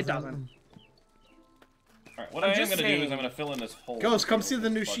crop It there? doesn't. It doesn't. Alright, what I'm I am just gonna do is saying- I'm gonna fill in this hole. Ghost, come that's see the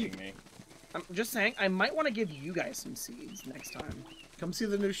new bugging sheep. me. I'm just saying, I might want to give you guys some seeds next time. Come see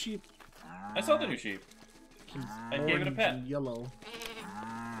the new sheep. I saw the new sheep. He's I gave it a orange pet. and yellow.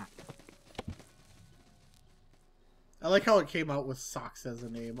 I like how it came out with Socks as a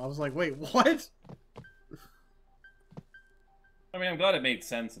name. I was like, wait, what? I mean, I'm glad it made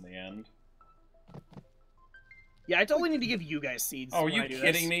sense in the end. Yeah, I totally need to give you guys seeds. Oh, are when you I do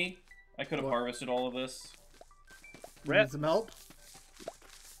kidding this. me? I could have What? harvested all of this. You Rip. need some help?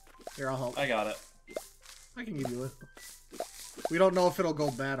 Here, I'll help. I got it. I can give you it. We don't know if it'll go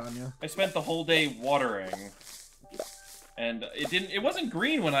bad on you. I spent the whole day watering. And it wasn't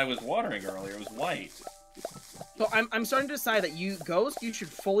green when I was watering earlier, it was white. So I'm starting to decide that Ghost, you should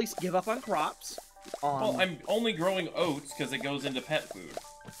fully give up on crops. Well, I'm only growing oats because it goes into pet food.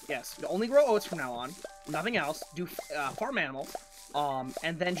 Yes, you only grow oats from now on. Nothing else. Do farm animals.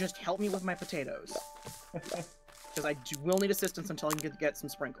 And then just help me with my potatoes. Because I will need assistance until I can get some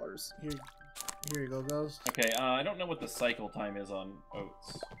sprinklers. Here you go, Ghost. Okay, I don't know what the cycle time is on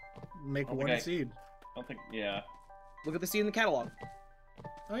oats. Make Oh, one okay. seed. I don't think, yeah. Look at the seed in the catalog.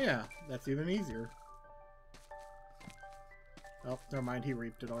 Oh yeah, that's even easier. Oh, never mind, he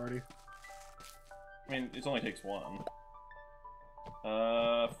reaped it already. I mean, it only takes one.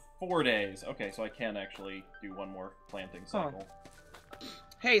 4 days. Okay, so I can actually do one more planting cycle.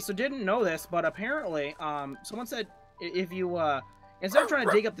 Hey, so didn't know this, but apparently, someone said if you, instead of trying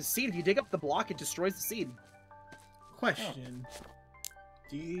to dig up the seed, if you dig up the block, it destroys the seed. Question.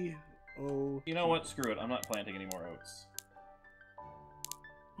 D-O... You know what? Screw it. I'm not planting any more oats.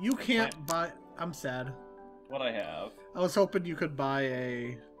 You can't buy... I'm sad. What I have. I was hoping you could buy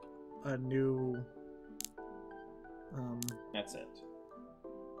a new... That's it.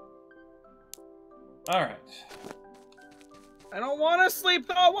 Alright. I don't want to sleep,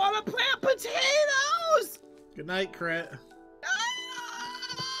 though. I want to plant potatoes! Good night, Crit.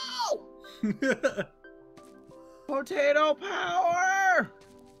 No! Potato power!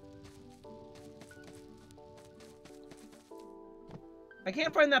 I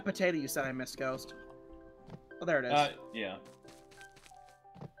can't find that potato you said I missed, Ghost. Oh, there it is. Yeah.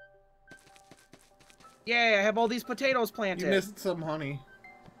 Yay, I have all these potatoes planted. You missed some honey.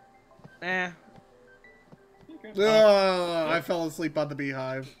 Eh. Okay. I fell asleep on the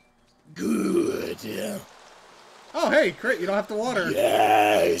beehive. Good. Oh, hey, Crit, you don't have to water.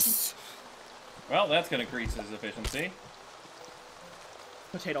 Yes! Well, that's gonna increase his efficiency.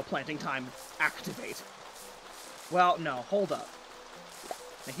 Potato planting time. Activate. Well, no, hold up.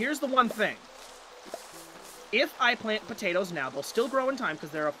 Now, here's the one thing. If I plant potatoes now, they'll still grow in time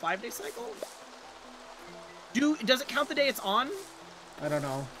because they're a 5-day cycle. Does it count the day it's on? I don't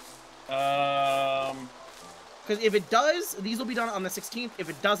know. Because if it does, these will be done on the 16th. If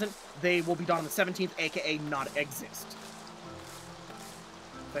it doesn't, they will be done on the 17th, aka not exist.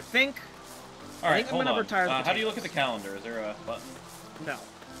 I think... Alright, think I'm hold gonna on. retire the How do you look potatoes. at the calendar? Is there a button? No.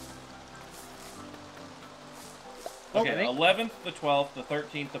 Okay, I think- 11th, the 12th, the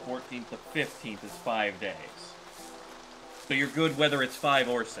 13th, the 14th, the 15th is 5 days. So you're good whether it's 5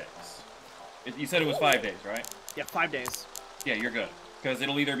 or 6. You said it was 5 days, right? Yeah, 5 days. Yeah, you're good. Because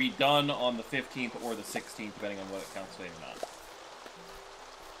it'll either be done on the 15th or the 16th, depending on what it counts today or not.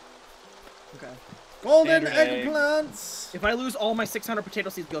 Okay. Golden Standard egg. eggplants! If I lose all my 600 potato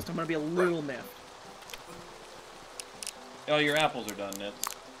seeds, Ghost, I'm gonna be a little miffed. Oh, your apples are done, Nitz.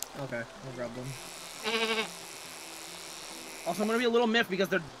 Okay, I'll grab them. Also, I'm gonna be a little miffed because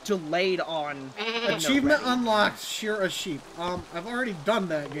they're delayed on... Achievement ready. unlocked, shear a sheep. I've already done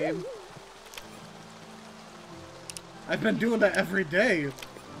that game. I've been doing that every day.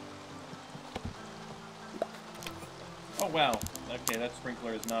 Oh, wow. Okay, that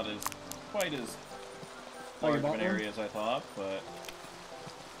sprinkler is not quite as large of bought an one? area as I thought, but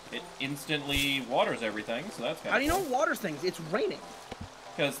it instantly waters everything, so that's kind of How do you know it waters things? It's raining.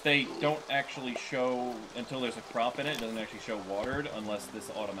 Because they don't actually show, until there's a crop in it, it doesn't actually show watered unless this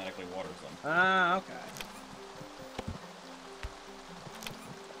automatically waters them. Ah, okay.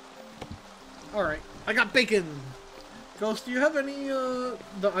 Alright, I got bacon! Ghost, do you have any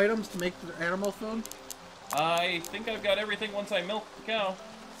the items to make the animal food? I think I've got everything once I milk the cow.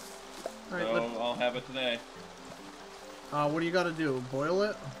 Alright, So I'll have it today. what do you gotta do? Boil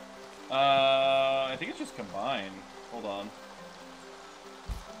it? I think it's just combined. Hold on.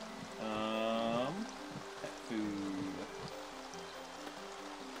 Pet food.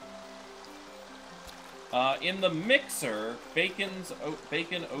 In the mixer, bacon,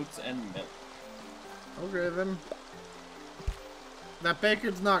 oats, and milk. Okay then. That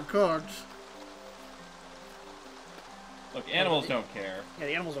bacon's not cooked. Look, animals don't care. Yeah,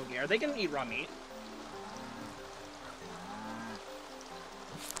 the animals don't care. They can eat raw meat.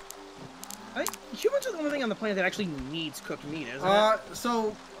 I think humans are the only thing on the planet that actually needs cooked meat, isn't it?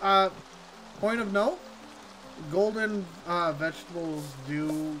 So, point of note, golden vegetables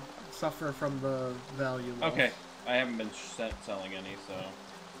do suffer from the value loss. Okay, I haven't been selling any, so...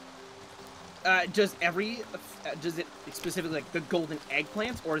 Does it specifically, like, the golden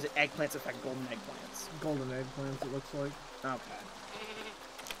eggplants, or does it eggplants affect golden eggplants? Golden eggplants, it looks like. Okay.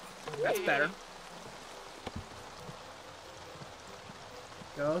 That's better.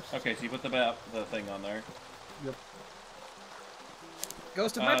 Ghost? Okay, so you put the thing on there. Yep.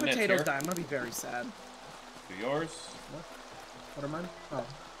 Ghost, if my Nitz potatoes here. die, I'm gonna be very sad. Do yours. What are mine? Oh.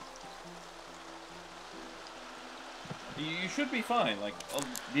 You should be fine. Like,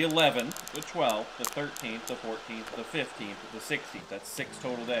 the 11th, the 12th, the 13th, the 14th, the 15th, the 16th. That's 6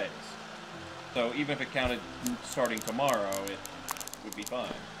 total days. So even if it counted starting tomorrow, it would be fine.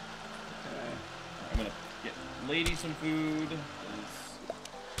 Okay. I'm gonna get Lady some food.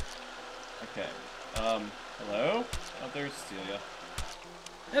 Okay. Hello? Oh, there's Celia.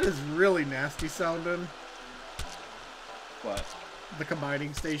 That is really nasty sounding. What? The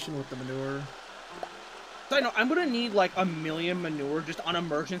combining station with the manure. So I know, I'm gonna need like 1,000,000 manure just on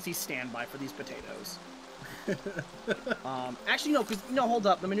emergency standby for these potatoes. Actually no, because, no, hold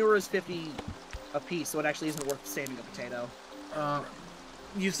up. The manure is 50 a piece, so it actually isn't worth saving a potato.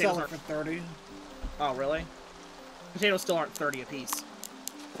 You sell it for 30. Oh, really? Potatoes still aren't 30 a piece.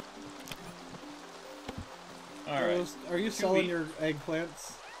 Alright. Are you selling your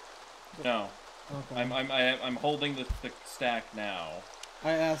eggplants? No. Okay. I'm holding the stack now.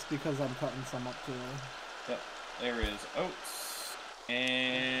 I asked because I'm cutting some up too. Yep. There is oats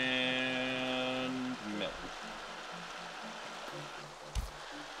and milk.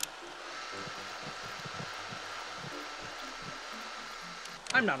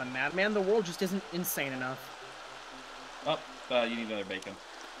 I'm not a madman. The world just isn't insane enough. Oh, you need another bacon.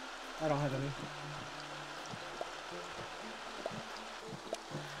 I don't have any.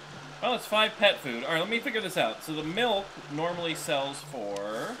 Well, it's 5 pet food. Alright, let me figure this out. So the milk normally sells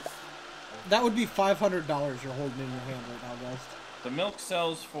for... That would be $500 you're holding in your hand right now, Ghost. The milk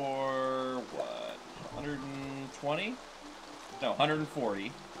sells for, what, 120? No,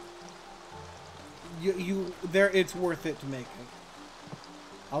 140. It's worth it to make it.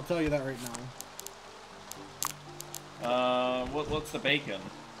 I'll tell you that right now. What's the bacon?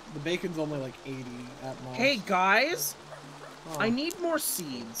 The bacon's only like 80 at most. Hey, guys! Oh. I need more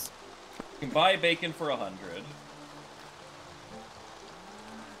seeds. You can buy bacon for 100. You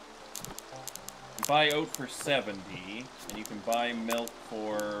can buy oat for 70, and you can buy milk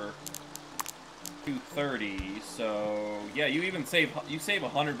for 230. So yeah, you even save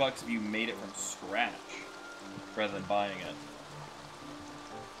 $100 if you made it from scratch rather than buying it.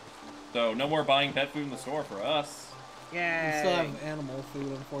 So no more buying pet food in the store for us. Yay! We still have animal food,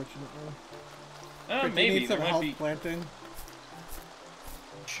 unfortunately. Maybe need there some might health be. planting.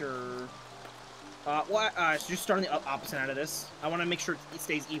 Sure. So just starting the opposite end of this. I want to make sure it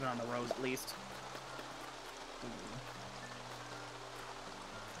stays even on the rows at least.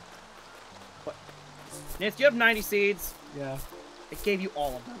 What? Nitz, you have 90 seeds. Yeah. I gave you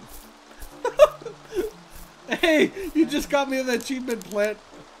all of them. Hey, you just got me the achievement plant.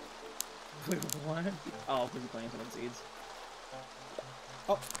 Wait, what? Oh, because you're planting some seeds.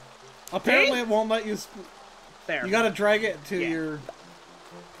 Oh, apparently it won't let you. There. You gotta drag it to your.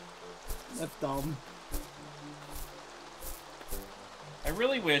 That's dumb. I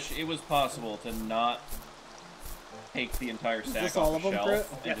really wish it was possible to not take the entire stack this off all the of them, shelf Crit?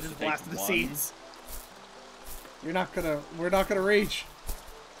 and Yeah, just just take blasted the one. seeds. We're not gonna reach.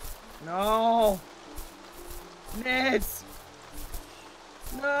 No! Nitz!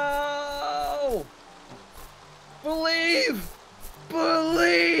 No! Believe!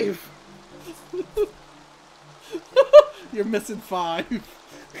 Believe! You're missing 5.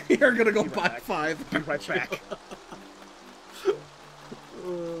 You're gonna go Be right buy back. 5. Be right back.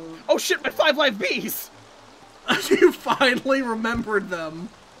 Oh shit, my 5 live bees! You finally remembered them.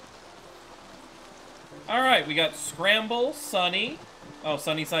 Alright, we got Scramble, Sunny. Oh,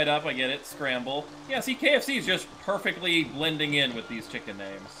 Sunny side up, I get it. Scramble. Yeah, see, KFC is just perfectly blending in with these chicken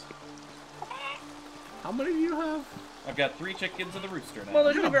names. How many do you have? I've got 3 chickens and a rooster now.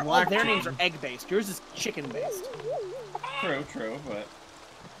 Well, they're all black their chicken. names are egg-based. Yours is chicken-based. True, true, but...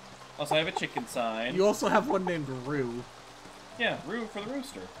 Also, I have a chicken sign. You also have one named Rue. Yeah, Rue for the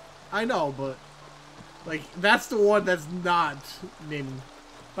rooster. I know, but... Like, that's the one that's not named...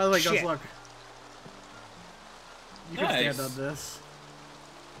 By the way, guys, Shit. look. You can Nice. stand on this.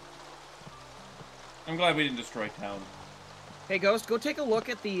 I'm glad we didn't destroy town. Hey, Ghost, go take a look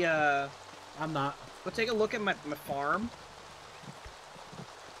at the, I'm not. Go take a look at my farm.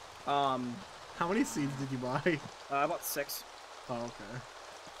 How many seeds did you buy? About 6. Oh, okay.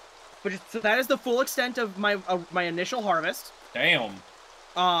 But so that is the full extent of my initial harvest. Damn.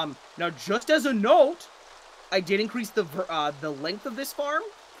 Now just as a note, I did increase the length of this farm,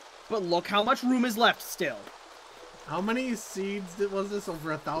 but look how much room is left still. How many seeds was this?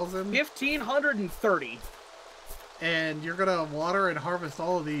 Over 1,000? 1,530. And you're gonna water and harvest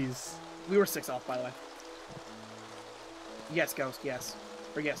all of these. We were 6 off, by the way. Yes, Ghost, yes.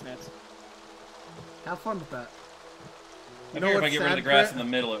 Or yes, Nitz. Have fun with that. I know figure if I what's get rid of sad, the grass Crit? in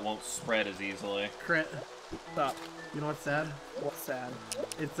the middle, it won't spread as easily. Crit. Stop. You know what's sad? What's sad?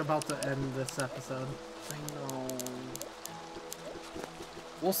 It's about to end this episode. I know.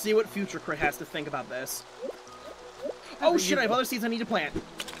 We'll see what future Crit has to think about this. Oh shit, I have other seeds I need to plant.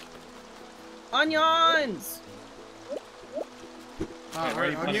 Onions! Wait, where are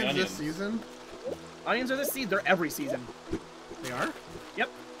you Are planting onions this onions? season? Onions are this seed, they're every season. They are? Yep.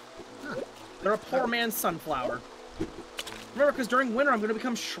 Huh. They're a poor man's sunflower. Remember, because during winter I'm going to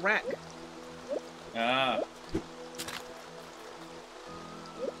become Shrek. Ah.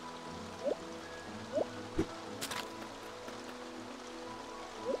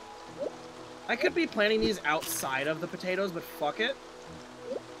 I could be planting these outside of the potatoes, but fuck it.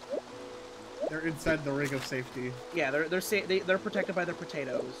 They're inside the ring of safety. Yeah, they're protected by their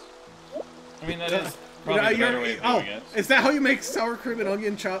potatoes. I mean, that is probably the better way of doing it. Is that how you make sour cream and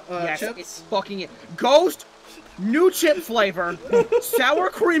onion Yes, chips? it's fucking it. Ghost, new chip flavor, sour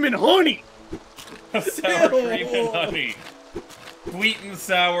cream and honey. Sour cream and honey. Sweet and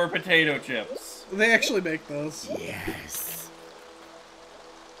sour potato chips. They actually make those. Yes.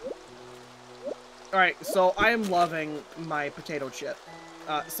 Alright, so I am loving my potato chip.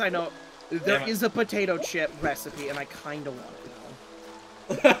 Side note, there is a potato chip recipe, and I kind of want it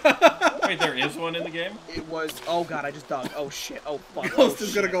now. Wait, there is one in the game? It was... Oh god, I just dug. Oh shit, oh fuck, Ghost oh,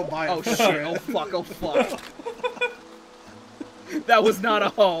 is gonna shit. go buy it. Oh shit, oh fuck, oh fuck. That was not a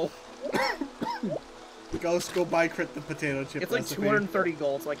hoe. Ghost, go buy Crit the potato chip It's like recipe. 230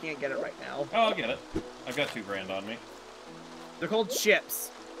 gold, so I can't get it right now. Oh, I'll get it. I've got $2 grand on me. They're called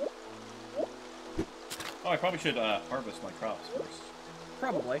chips. Oh, I probably should harvest my crops first.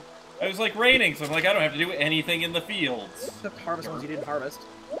 Probably. It was like raining, so I'm like, I don't have to do anything in the fields. Except harvest ones you didn't harvest.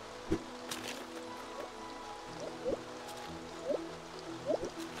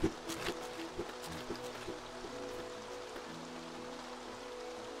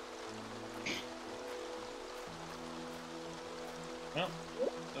 Well,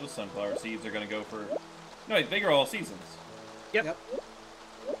 those sunflower seeds are gonna go for... No, wait, they grow all seasons. Yep.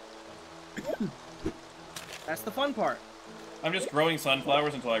 That's the fun part. I'm just growing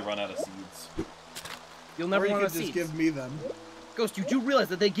sunflowers until I run out of seeds. You'll never Or you run out could of just seeds. give me them. Ghost, you do realize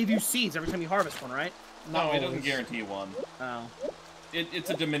that they give you seeds every time you harvest one, right? No, it doesn't always. guarantee one. Oh. It's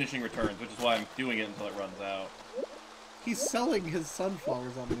a diminishing returns, which is why I'm doing it until it runs out. He's selling his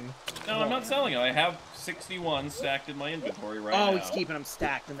sunflowers on me. No, I'm not selling it. I have 61 stacked in my inventory right now. Oh, he's keeping them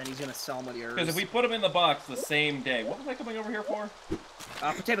stacked, and then he's gonna sell them with yours. Because if we put them in the box the same day... What was I coming over here for?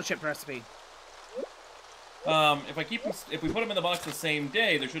 Potato chip recipe. If we put them in the box the same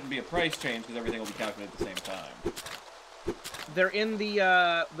day, there shouldn't be a price change because everything will be calculated at the same time. They're in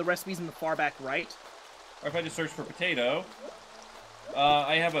the recipes in the far back right. Or if I just search for potato,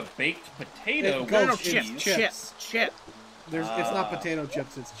 I have a baked potato It with goes- No, it's cheese. chip. It's not potato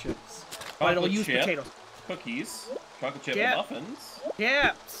chips, it's chips. But it'll Chocolate use chip, potatoes. cookies, chocolate chip Yeah. muffins.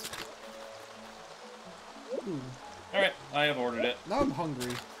 Chips. Alright, I have ordered it. Now I'm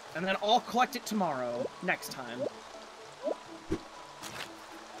hungry. And then I'll collect it tomorrow, next time. I'm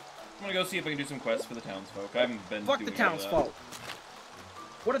gonna go see if I can do some quests for the townsfolk. I haven't been Fuck doing the any of that. townsfolk.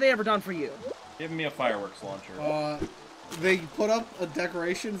 What have they ever done for you? Give me a fireworks launcher. They put up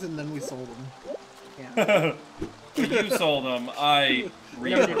decorations and then we sold them. Yeah. You sold them, I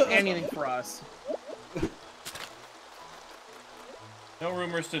Never did repurchased anything them. for us. No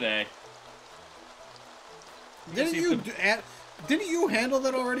rumors today. Didn't see you if add... Didn't you handle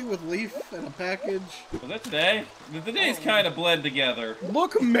that already with Leaf and a package? Was that today? The days kind of blend together.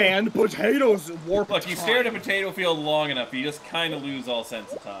 Look, man, potatoes warp Look, you stare at a time. potato field long enough, you just kind of lose all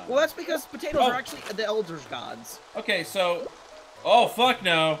sense of time. Well, that's because potatoes are actually the elders' gods. Okay, so... Oh, fuck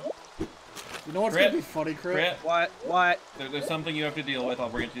no. You know what's Crit. gonna be funny, Crit? Crit. What? There's something you have to deal with. I'll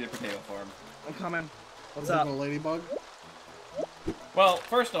bring it to the potato farm. I'm coming. What's Is it up? a ladybug? Well,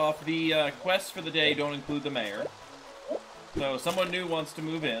 first off, the quests for the day don't include the mayor. So someone new wants to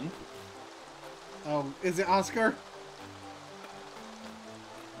move in. Is it Oscar?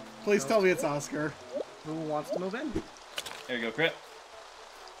 Please tell me it's Oscar. Who wants to move in? There you go, Crit.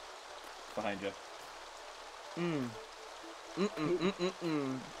 Behind you.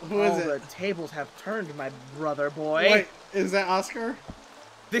 Who is it? The tables have turned, my brother boy. Wait, is that Oscar?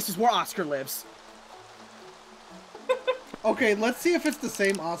 This is where Oscar lives. Okay, let's see if it's the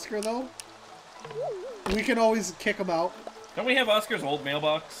same Oscar, though. We can always kick him out. Don't we have Oscar's old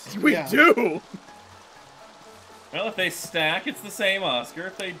mailbox? We Yeah. do! Well, if they stack, it's the same Oscar.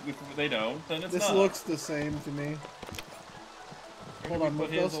 If they don't, then it's This not. looks the same to me. Hold on, Put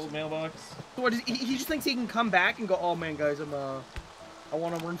look his those. old mailbox. So what, he just thinks he can come back and go, oh man, guys, I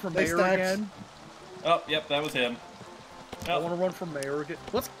want to run for They mayor stacks. again. Oh, yep, that was him. I want to run for mayor again.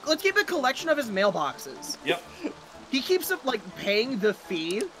 Let's keep a collection of his mailboxes. Yep. He keeps like paying the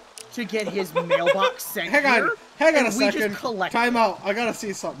fee to get his mailbox sent Hang here. on a and we second. just collect Time out. I gotta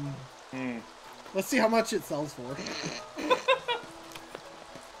see something. Hmm. Let's see how much it sells for.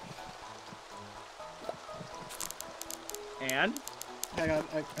 And Hang on,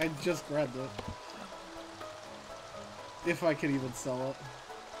 I just grabbed it. If I can even sell it.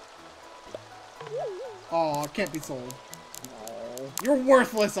 Oh, it can't be sold. oh. You're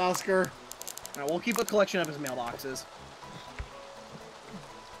worthless, Oscar. Alright, we'll keep a collection of his mailboxes.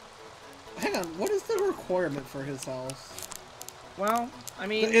 Hang on, what is the requirement for his house? Well, I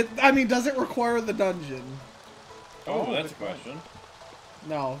mean, I mean, does it require the dungeon? Oh, that's a question.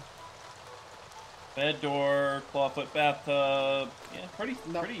 No. Bed door, clawfoot bathtub. Yeah,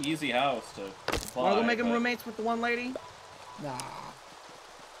 pretty easy house to supply. wanna go make him but roommates with the one lady? Nah.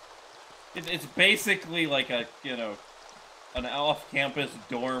 It's basically like a, an off-campus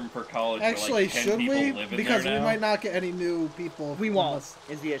dorm for college. Actually, where like 10 should people we? live in Because there we now. might not get any new people. We won't,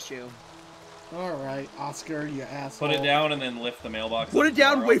 is the issue. Alright, Oscar, you asshole. Put it down and then lift the mailbox. Put up it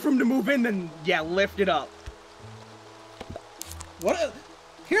down, tomorrow. wait for him to move in, then, yeah, lift it up.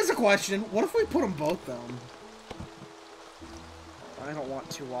 Here's a question. What if we put them both down? I don't want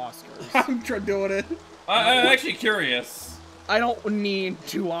two Oscars. I'm doing it. I'm actually curious. I don't need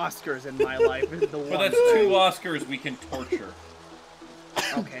two Oscars in my life. Is the But one that's thing. 2 Oscars we can torture.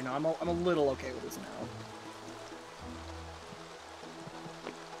 Okay, no, I'm a little okay with this now.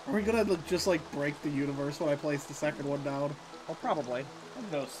 Are we gonna just like break the universe when I place the second one down? Oh, probably.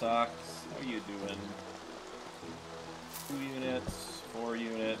 No socks. How are you doing? 2 units, 4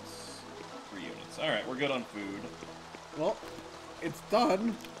 units, 3 units. Alright, we're good on food. Well, it's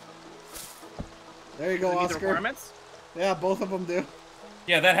done. There you Does go, it meet the Oscar. requirements? Yeah, both of them do.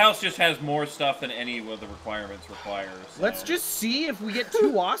 Yeah, that house just has more stuff than any of the requirements require. So. Let's just see if we get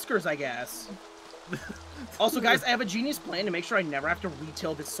two Oscars, I guess. Also, guys, I have a genius plan to make sure I never have to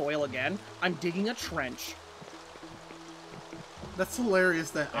retill this soil again. I'm digging a trench. That's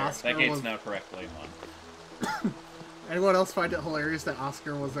hilarious that There, Oscar that gate's was... now correctly on. Anyone else find it hilarious that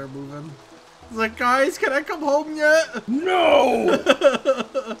Oscar was there moving? He's like, guys, can I come home yet?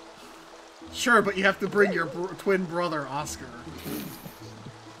 No! Sure, but you have to bring your twin brother, Oscar.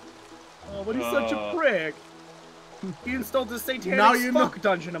 Oh, but he's such a prick. He installed this satanic Now you know- fuck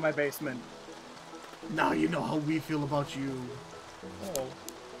dungeon in my basement. Now you know how we feel about you. Oh.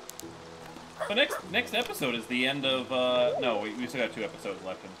 So next episode is the end of, no, we still got 2 episodes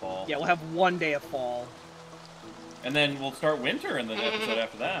left in fall. Yeah, we'll have one day of fall. And then we'll start winter in the episode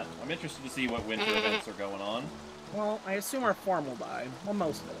after that. I'm interested to see what winter events are going on. Well, I assume our farm will die. Well,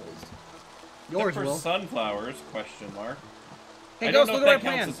 most of it is. Yours Except for will. sunflowers, question mark. Hey, I don't Ghost, know look if at that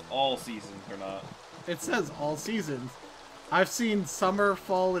our counts plan. as all seasons or not. It says all seasons. I've seen summer,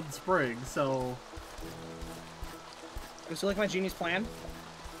 fall, and spring, so... Ghost, you like my genius plan?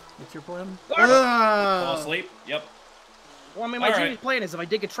 What's your plan? Fall asleep? Yep. Well, I mean, my All right. genius plan is if I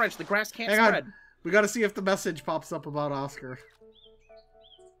dig a trench, the grass can't Hang on. spread. We gotta see if the message pops up about Oscar.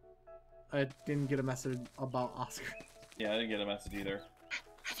 I didn't get a message about Oscar. Yeah, I didn't get a message either.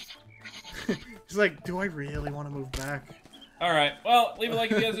 He's like, do I really want to move back? Alright, well, leave a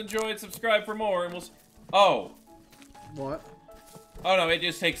like if you guys enjoyed, subscribe for more, and we'll... Oh! What? Oh no, it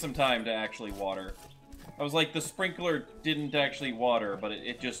just takes some time to actually water. I was like, the sprinkler didn't actually water, but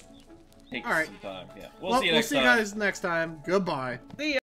it just takes All right. some time. Yeah. Well, see you next time. guys next time. Goodbye. See ya.